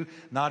into,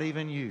 not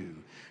even you.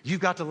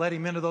 You've got to let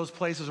him into those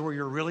places where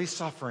you're really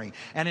suffering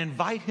and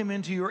invite him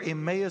into your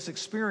Emmaus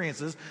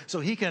experiences so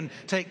he can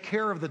take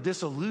care of the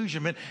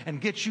disillusionment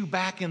and get you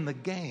back in the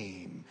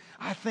game.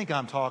 I think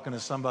I'm talking to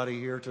somebody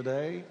here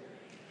today.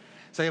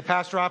 Say,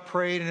 Pastor, I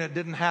prayed and it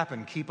didn't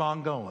happen. Keep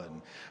on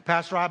going.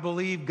 Pastor, I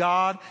believe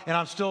God and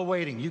I'm still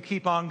waiting. You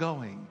keep on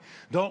going.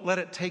 Don't let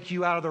it take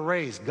you out of the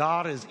race.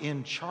 God is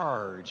in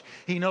charge.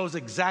 He knows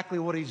exactly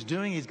what he's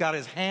doing. He's got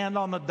his hand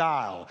on the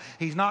dial.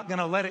 He's not going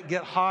to let it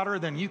get hotter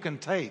than you can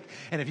take.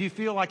 And if you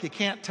feel like you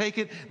can't take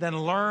it, then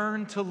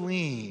learn to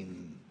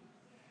lean.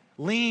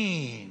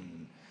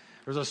 Lean.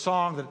 There's a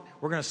song that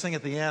we're going to sing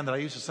at the end that I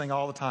used to sing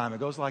all the time. It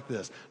goes like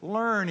this.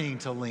 Learning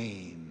to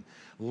lean.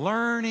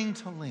 Learning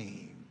to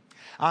lean.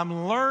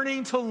 I'm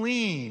learning to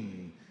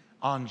lean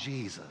on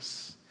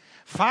Jesus.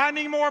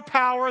 Finding more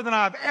power than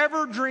I've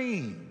ever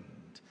dreamed.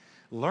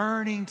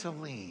 Learning to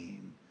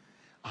lean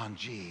on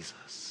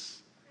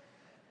Jesus.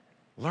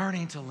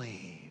 Learning to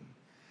lean.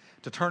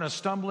 To turn a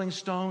stumbling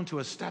stone to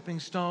a stepping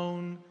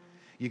stone,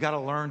 you got to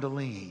learn to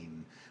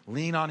lean.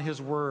 Lean on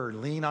his word.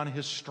 Lean on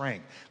his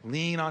strength.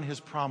 Lean on his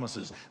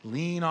promises.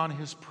 Lean on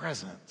his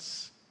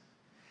presence.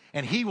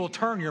 And he will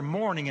turn your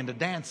mourning into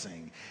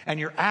dancing and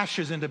your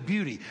ashes into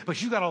beauty.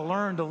 But you got to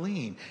learn to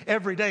lean.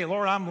 Every day,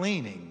 Lord, I'm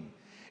leaning.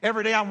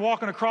 Every day I'm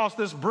walking across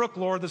this brook,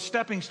 Lord, the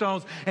stepping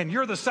stones, and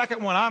you're the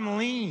second one. I'm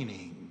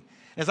leaning.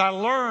 As I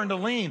learn to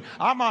lean,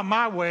 I'm on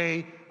my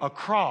way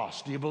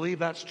across. Do you believe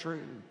that's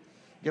true?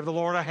 Give the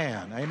Lord a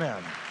hand.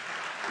 Amen.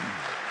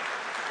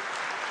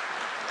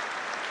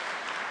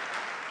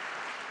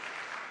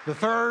 The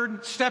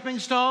third stepping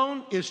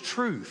stone is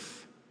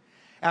truth.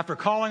 After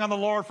calling on the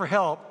Lord for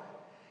help,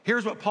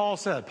 here's what Paul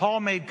said. Paul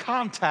made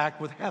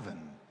contact with heaven.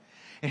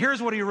 And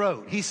here's what he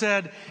wrote. He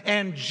said,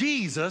 and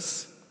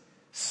Jesus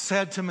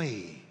said to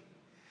me.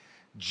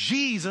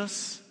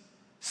 Jesus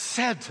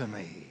said to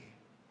me.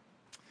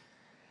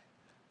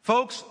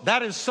 Folks,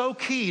 that is so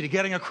key to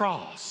getting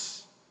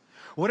across.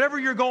 Whatever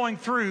you're going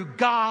through,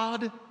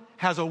 God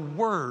has a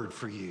word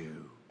for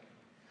you.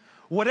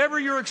 Whatever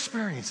you're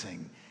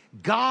experiencing,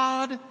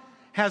 God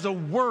has a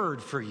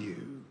word for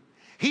you.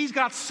 He's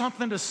got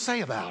something to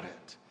say about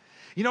it.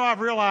 You know, I've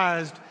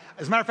realized,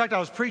 as a matter of fact, I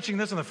was preaching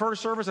this in the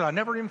first service and I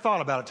never even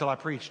thought about it till I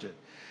preached it.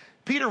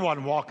 Peter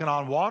wasn't walking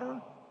on water.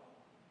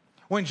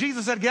 When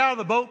Jesus said, get out of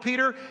the boat,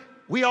 Peter,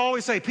 we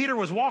always say Peter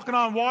was walking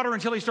on water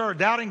until he started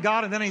doubting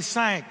God and then he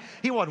sank.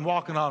 He wasn't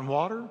walking on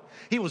water.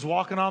 He was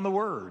walking on the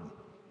Word.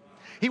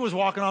 He was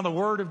walking on the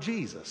Word of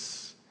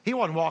Jesus. He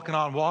wasn't walking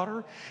on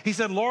water. He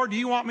said, Lord, do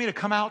you want me to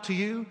come out to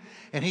you?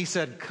 And he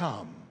said,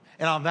 come.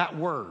 And on that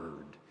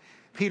word,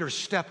 Peter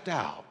stepped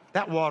out.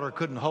 That water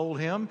couldn't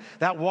hold him.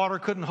 That water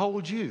couldn't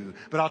hold you.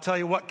 But I'll tell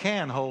you what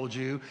can hold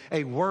you,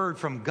 a word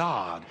from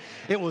God.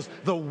 It was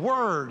the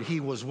word he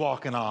was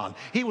walking on.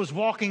 He was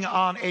walking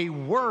on a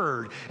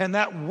word, and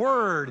that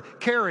word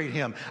carried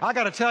him. I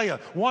got to tell you,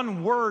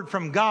 one word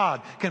from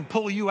God can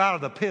pull you out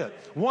of the pit.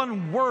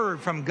 One word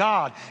from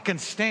God can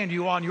stand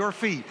you on your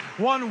feet.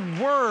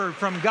 One word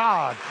from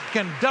God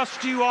can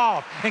dust you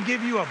off and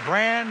give you a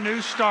brand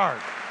new start.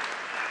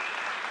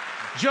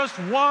 Just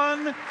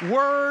one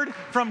word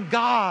from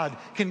God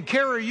can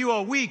carry you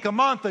a week, a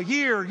month, a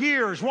year,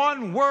 years.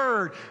 One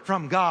word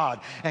from God.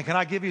 And can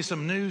I give you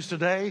some news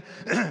today?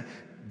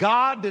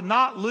 God did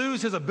not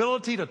lose his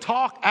ability to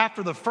talk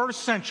after the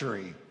first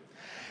century.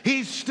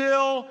 He's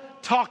still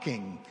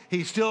talking.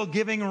 He's still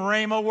giving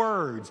rhema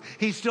words.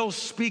 He's still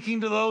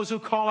speaking to those who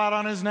call out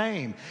on his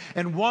name.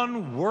 And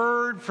one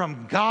word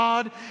from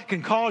God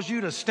can cause you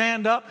to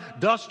stand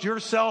up, dust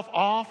yourself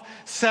off,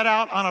 set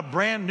out on a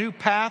brand new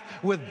path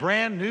with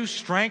brand new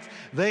strength.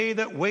 They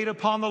that wait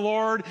upon the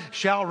Lord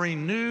shall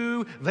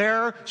renew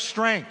their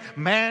strength.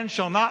 Man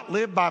shall not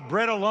live by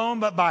bread alone,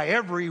 but by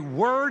every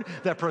word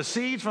that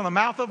proceeds from the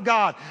mouth of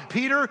God.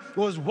 Peter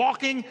was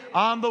walking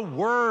on the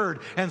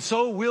word, and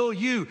so will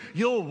you.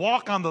 You'll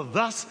walk on the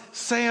thus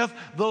saith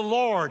the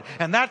Lord.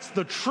 And that's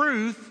the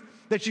truth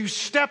that you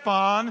step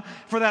on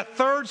for that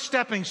third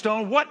stepping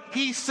stone. What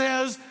he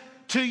says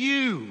to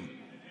you.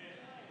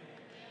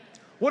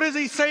 What does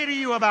he say to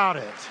you about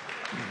it?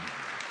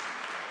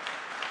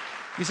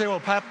 You say, well,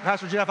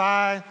 Pastor Jeff,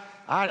 I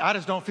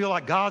just don't feel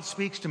like God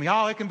speaks to me.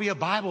 Oh, it can be a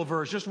Bible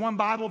verse, just one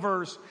Bible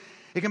verse.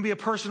 It can be a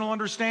personal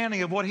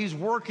understanding of what he's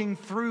working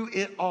through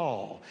it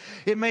all.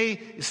 It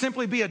may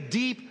simply be a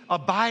deep,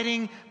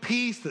 abiding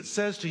peace that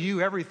says to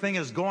you everything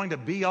is going to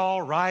be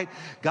all right.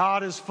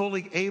 God is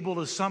fully able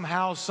to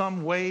somehow,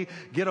 some way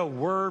get a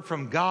word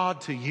from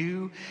God to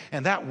you,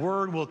 and that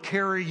word will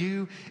carry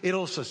you.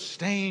 It'll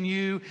sustain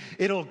you.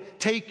 It'll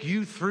take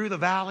you through the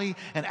valley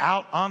and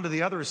out onto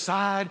the other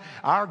side.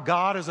 Our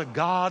God is a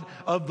God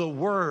of the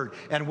word,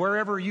 and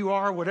wherever you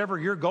are, whatever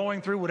you're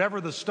going through,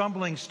 whatever the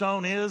stumbling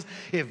stone is,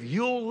 if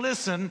you'll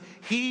listen,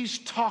 he's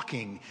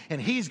talking, and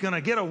he's going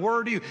to get a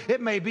word to you. It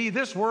may be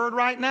this word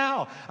right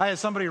now. I had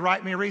somebody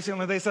write me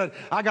recently. They said,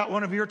 I got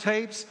one of your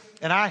tapes,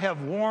 and I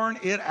have worn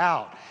it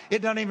out.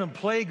 It doesn't even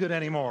play good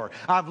anymore.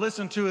 I've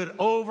listened to it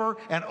over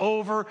and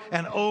over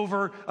and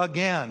over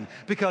again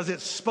because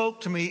it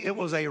spoke to me. It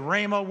was a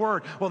rhema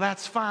word. Well,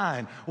 that's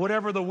fine.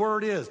 Whatever the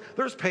word is.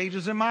 There's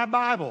pages in my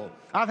Bible.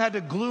 I've had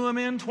to glue them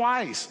in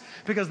twice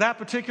because that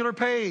particular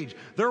page,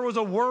 there was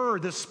a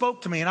word that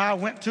spoke to me, and I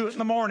went to it in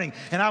the morning,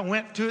 and I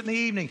went to it in the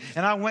evening,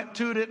 and I went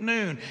to it at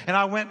noon, and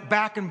I went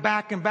back and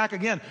back and back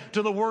again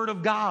to the Word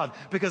of God,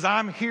 because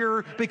I'm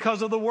here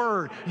because of the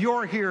Word.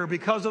 You're here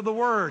because of the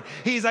Word.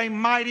 He's a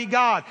mighty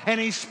God, and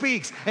He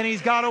speaks, and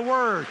He's got a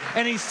Word,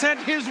 and He sent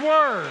His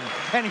Word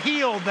and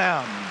healed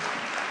them.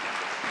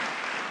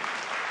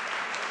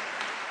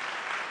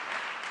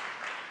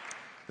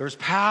 There's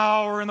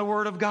power in the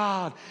Word of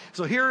God.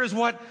 So here is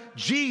what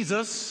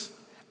Jesus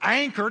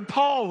anchored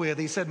Paul with.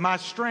 He said, my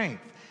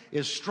strength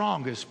is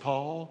strongest,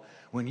 Paul,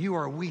 when you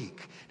are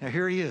weak. Now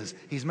here he is.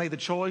 He's made the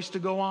choice to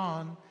go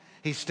on.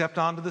 He stepped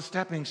onto the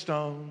stepping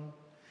stone.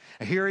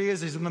 And here he is.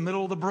 He's in the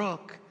middle of the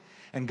brook.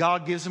 And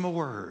God gives him a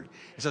word.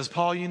 He says,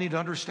 Paul, you need to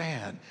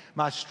understand,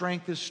 my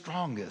strength is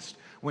strongest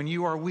when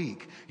you are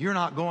weak. You're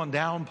not going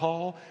down,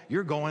 Paul.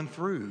 You're going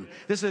through.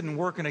 This isn't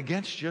working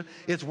against you.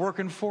 It's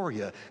working for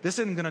you. This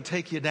isn't going to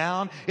take you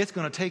down. It's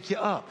going to take you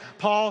up.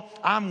 Paul,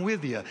 I'm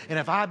with you. And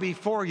if I be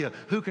for you,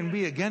 who can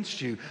be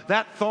against you?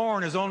 That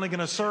thorn is only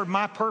going to serve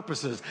my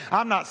purposes.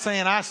 I'm not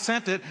saying I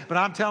sent it, but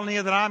I'm telling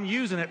you that I'm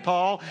using it,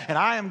 Paul. And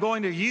I am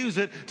going to use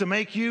it to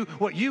make you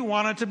what you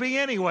want it to be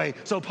anyway.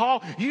 So,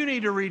 Paul, you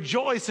need to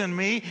rejoice in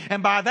me.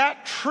 And by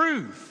that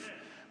truth,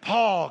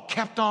 Paul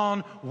kept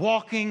on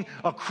walking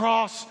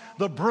across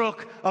the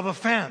brook of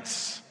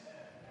offense.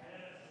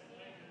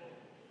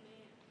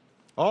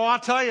 Oh, I'll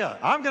tell you,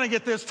 I'm going to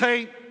get this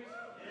tape.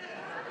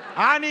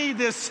 I need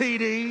this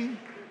CD.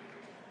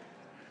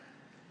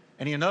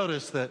 And you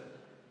notice that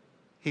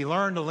he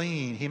learned to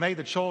lean. He made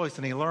the choice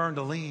and he learned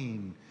to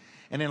lean.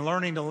 And in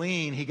learning to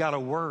lean, he got a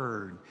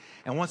word.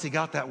 And once he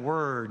got that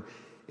word,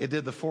 it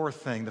did the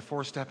fourth thing. The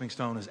fourth stepping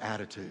stone is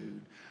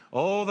attitude.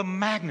 Oh, the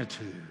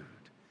magnitude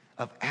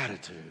of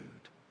attitude.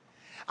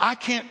 I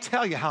can't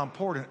tell you how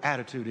important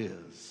attitude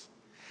is.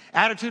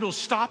 Attitude will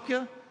stop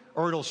you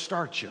or it'll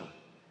start you.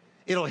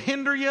 It'll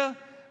hinder you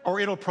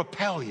or it'll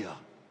propel you.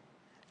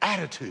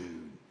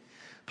 Attitude.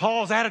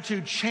 Paul's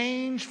attitude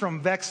changed from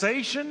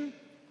vexation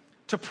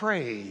to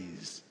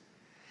praise.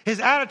 His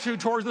attitude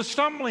towards the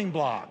stumbling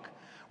block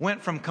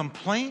went from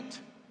complaint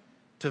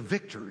to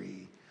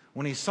victory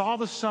when he saw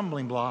the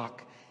stumbling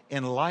block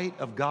in light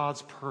of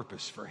God's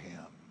purpose for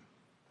him.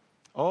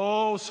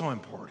 Oh, so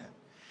important.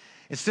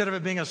 Instead of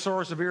it being a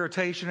source of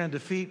irritation and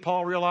defeat,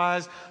 Paul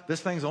realized this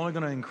thing's only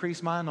going to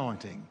increase my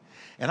anointing.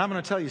 And I'm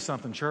going to tell you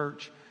something,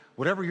 church.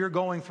 Whatever you're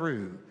going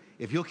through,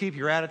 if you'll keep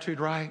your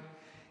attitude right,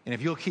 and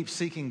if you'll keep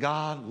seeking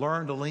God,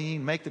 learn to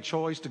lean, make the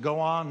choice to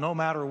go on no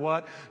matter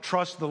what,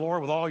 trust the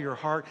Lord with all your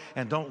heart,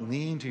 and don't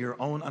lean to your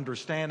own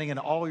understanding. In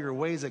all your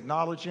ways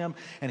acknowledge Him,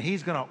 and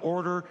He's going to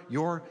order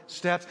your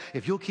steps.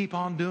 If you'll keep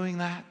on doing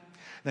that,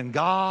 then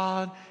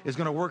God is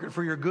going to work it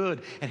for your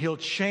good, and He'll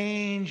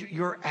change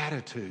your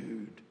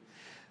attitude.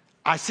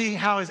 I see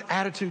how his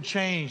attitude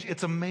changed.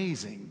 It's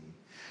amazing.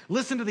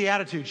 Listen to the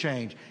attitude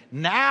change.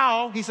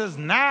 Now, he says,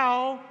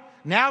 now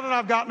that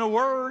I've gotten a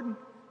word,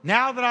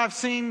 now that I've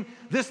seen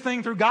this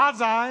thing through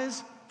God's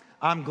eyes,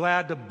 I'm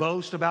glad to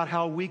boast about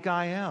how weak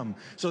I am,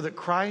 so that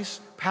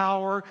Christ's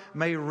power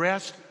may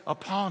rest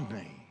upon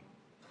me.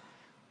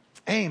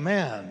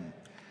 Amen.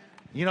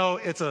 You know,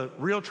 it's a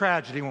real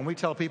tragedy when we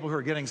tell people who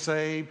are getting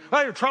saved,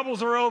 well, your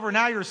troubles are over,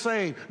 now you're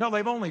saved. No,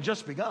 they've only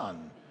just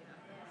begun.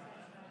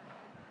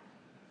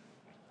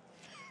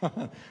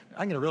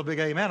 I get a real big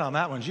amen on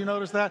that one. Did you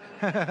notice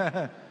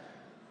that?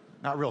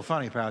 Not real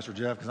funny, Pastor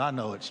Jeff, because I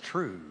know it's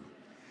true.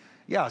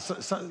 Yeah,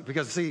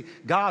 because see,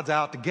 God's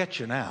out to get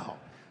you now.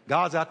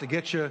 God's out to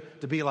get you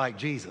to be like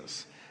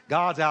Jesus.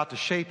 God's out to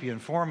shape you and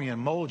form you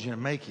and mold you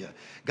and make you.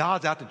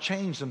 God's out to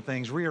change some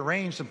things,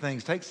 rearrange some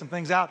things, take some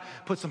things out,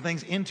 put some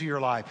things into your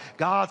life.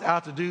 God's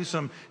out to do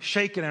some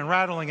shaking and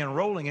rattling and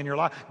rolling in your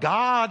life.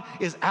 God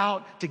is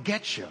out to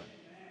get you.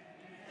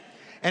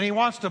 And He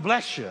wants to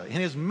bless you. And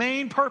His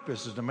main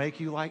purpose is to make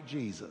you like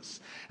Jesus.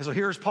 And so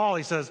here's Paul.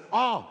 He says,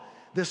 oh,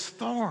 this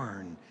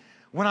thorn,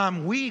 when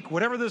I'm weak,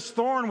 whatever this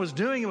thorn was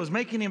doing, it was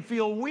making him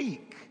feel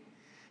weak.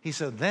 He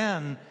said,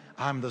 then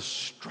I'm the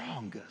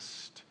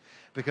strongest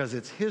because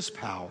it's His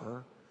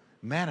power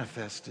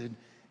manifested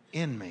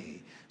in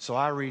me. So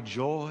I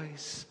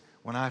rejoice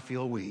when I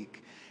feel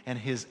weak. And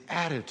his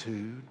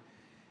attitude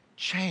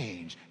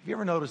changed. Have you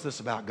ever noticed this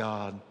about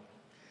God?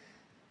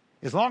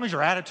 As long as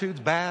your attitude's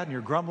bad and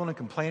you're grumbling and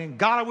complaining,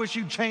 God, I wish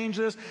you'd change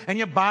this, and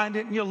you bind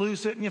it and you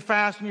loose it and you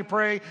fast and you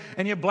pray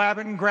and you blab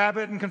it and grab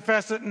it and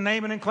confess it and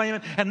name it and claim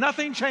it, and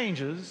nothing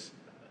changes.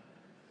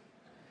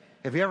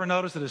 Have you ever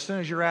noticed that as soon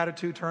as your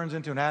attitude turns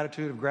into an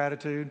attitude of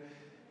gratitude,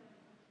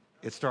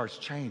 it starts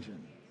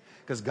changing?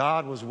 Because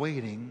God was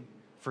waiting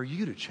for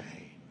you to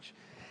change.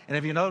 And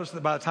have you noticed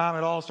that by the time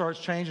it all starts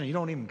changing, you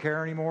don't even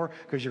care anymore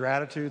because your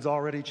attitude's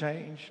already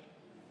changed?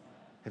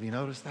 Have you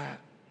noticed that?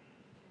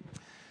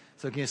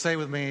 So can you say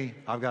with me,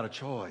 I've got a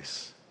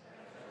choice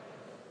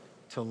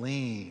to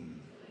lean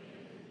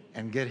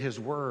and get His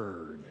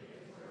word,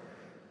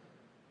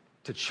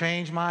 to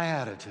change my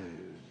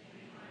attitude,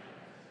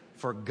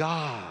 for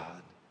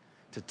God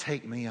to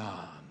take me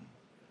on.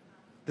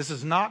 This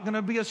is not going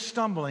to be a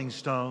stumbling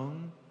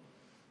stone,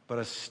 but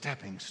a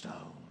stepping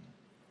stone.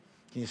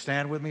 Can you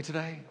stand with me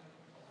today?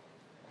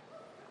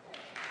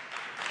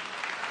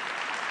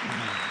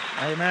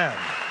 Amen.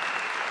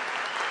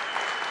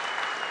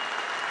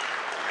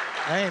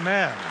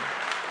 Amen.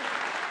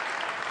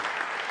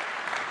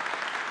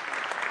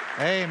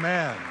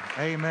 Amen.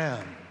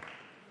 Amen.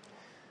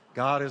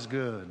 God is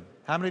good.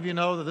 How many of you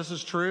know that this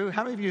is true?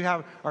 How many of you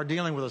are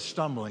dealing with a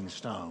stumbling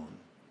stone?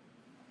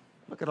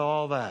 Look at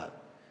all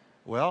that.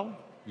 Well,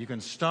 you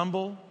can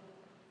stumble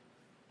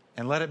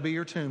and let it be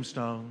your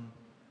tombstone,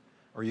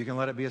 or you can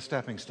let it be a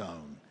stepping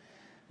stone.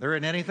 There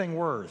isn't anything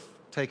worth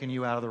taking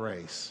you out of the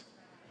race.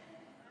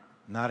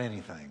 Not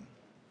anything.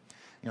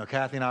 You know,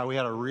 Kathy and I, we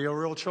had a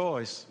real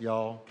choice,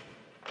 y'all.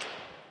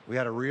 We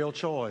had a real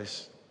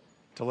choice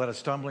to let a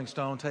stumbling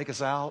stone take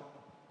us out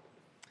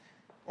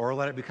or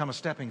let it become a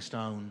stepping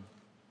stone.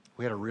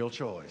 We had a real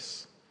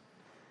choice.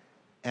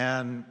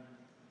 And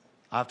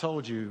I've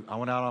told you, I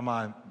went out on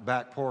my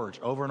back porch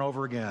over and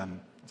over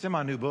again. It's in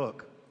my new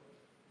book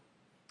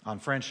on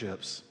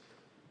friendships.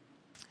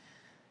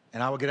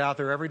 And I would get out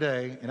there every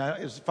day, and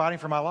I was fighting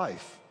for my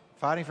life,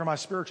 fighting for my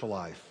spiritual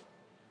life.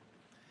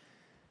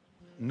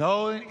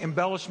 No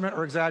embellishment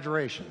or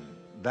exaggeration.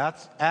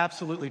 That's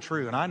absolutely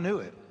true, and I knew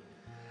it.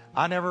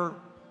 I never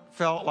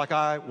felt like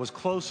I was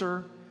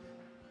closer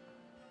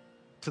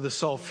to the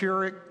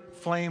sulfuric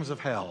flames of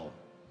hell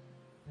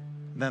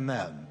than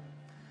then.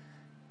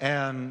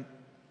 And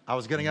I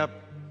was getting up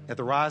at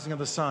the rising of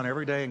the sun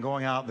every day and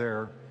going out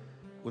there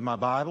with my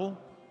Bible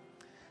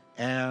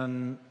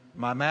and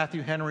my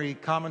Matthew Henry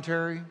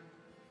commentary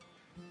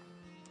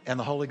and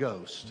the Holy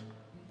Ghost.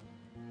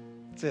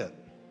 That's it.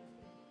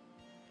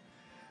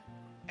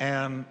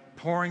 And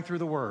pouring through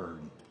the Word.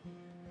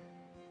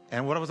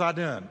 And what was I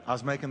doing? I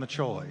was making the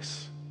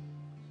choice.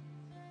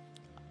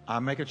 I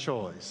make a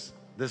choice.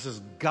 This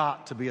has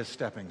got to be a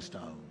stepping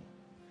stone.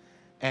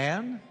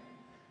 And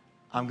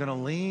I'm going to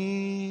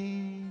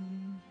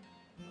lean.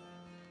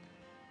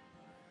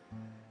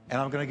 And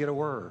I'm going to get a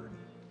word.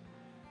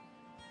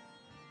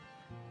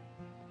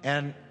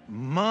 And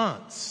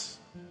months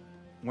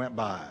went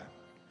by.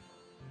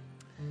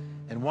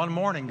 And one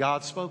morning,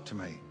 God spoke to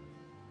me.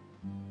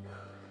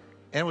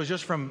 And it was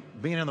just from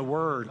being in the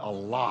Word a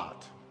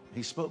lot.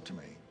 He spoke to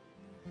me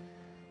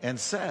and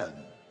said,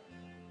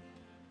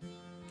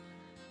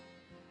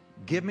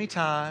 give me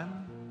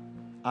time.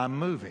 I'm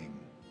moving.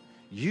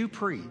 You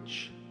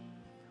preach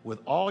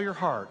with all your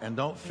heart and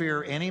don't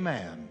fear any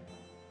man.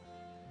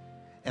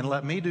 And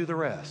let me do the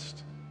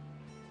rest.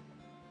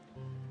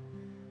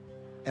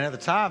 And at the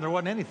time, there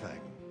wasn't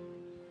anything.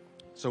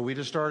 So we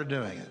just started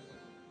doing it.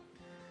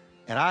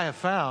 And I have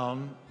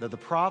found that the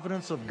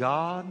providence of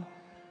God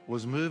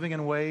was moving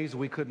in ways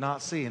we could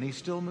not see, and He's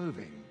still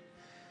moving.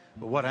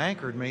 But what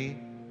anchored me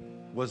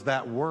was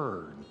that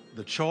word.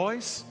 The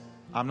choice,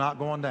 I'm not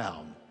going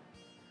down.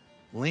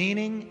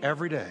 Leaning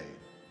every day.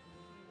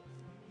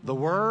 The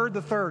word,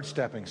 the third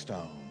stepping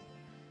stone.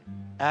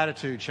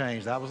 Attitude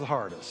change, that was the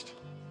hardest.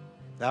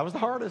 That was the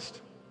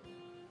hardest.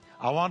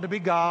 I wanted to be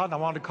God, and I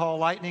wanted to call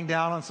lightning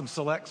down on some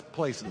select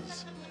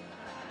places.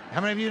 How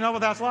many of you know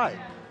what that's like?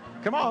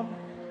 Come on.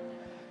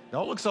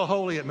 Don't look so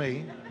holy at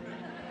me.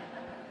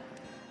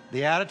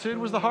 The attitude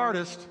was the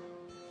hardest.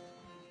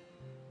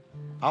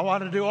 I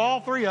wanted to do all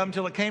three of them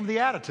until it came to the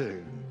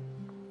attitude.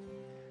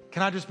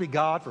 Can I just be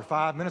God for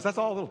 5 minutes? That's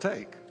all it'll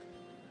take.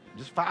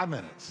 Just 5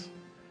 minutes.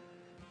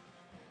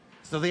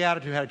 So the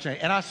attitude had to change.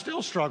 And I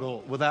still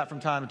struggle with that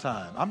from time to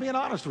time. I'm being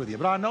honest with you,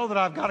 but I know that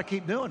I've got to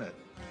keep doing it.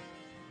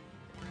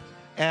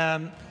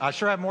 And I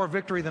sure have more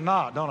victory than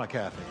not, don't I,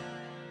 Kathy?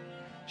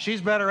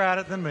 She's better at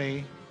it than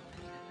me.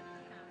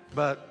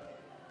 But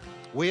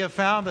we have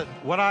found that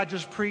what I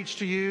just preached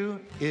to you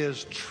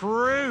is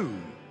true.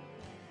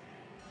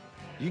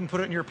 You can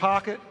put it in your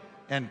pocket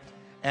and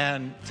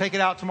take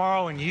it out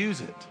tomorrow and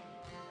use it.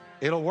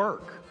 It'll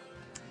work.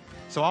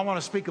 So I want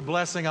to speak a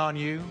blessing on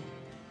you,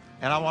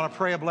 and I want to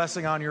pray a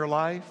blessing on your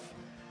life,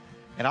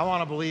 and I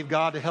want to believe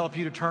God to help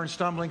you to turn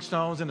stumbling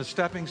stones into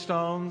stepping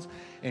stones,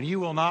 and you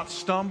will not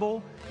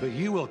stumble, but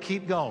you will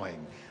keep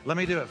going. Let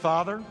me do it.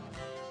 Father,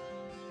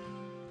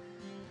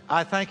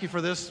 I thank you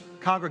for this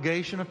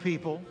congregation of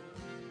people.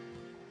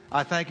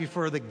 I thank you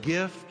for the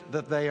gift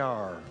that they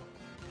are.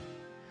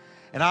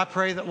 And I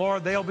pray that,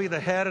 Lord, they'll be the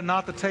head and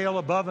not the tail,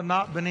 above and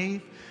not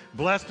beneath,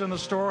 blessed in the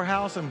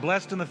storehouse and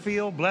blessed in the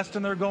field, blessed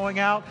in their going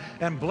out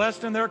and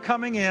blessed in their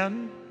coming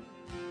in.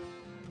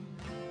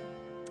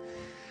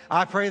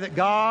 I pray that,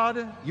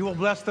 God, you will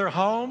bless their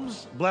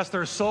homes, bless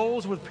their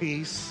souls with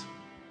peace.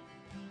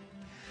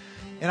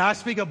 And I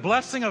speak a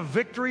blessing of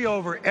victory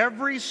over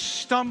every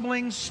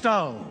stumbling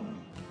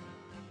stone,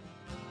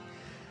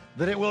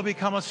 that it will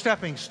become a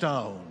stepping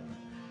stone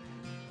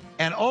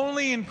and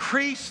only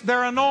increase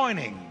their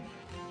anointing.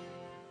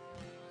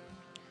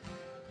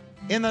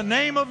 In the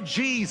name of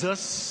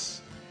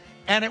Jesus,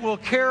 and it will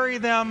carry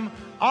them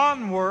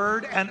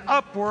onward and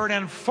upward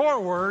and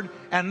forward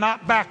and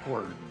not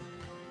backward.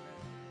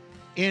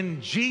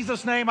 In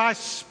Jesus' name, I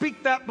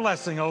speak that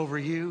blessing over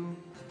you.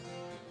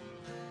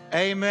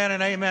 Amen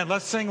and amen.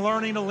 Let's sing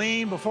Learning to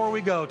Lean before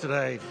we go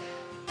today.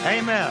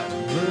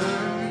 Amen.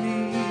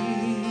 Learning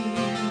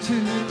to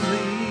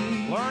lean.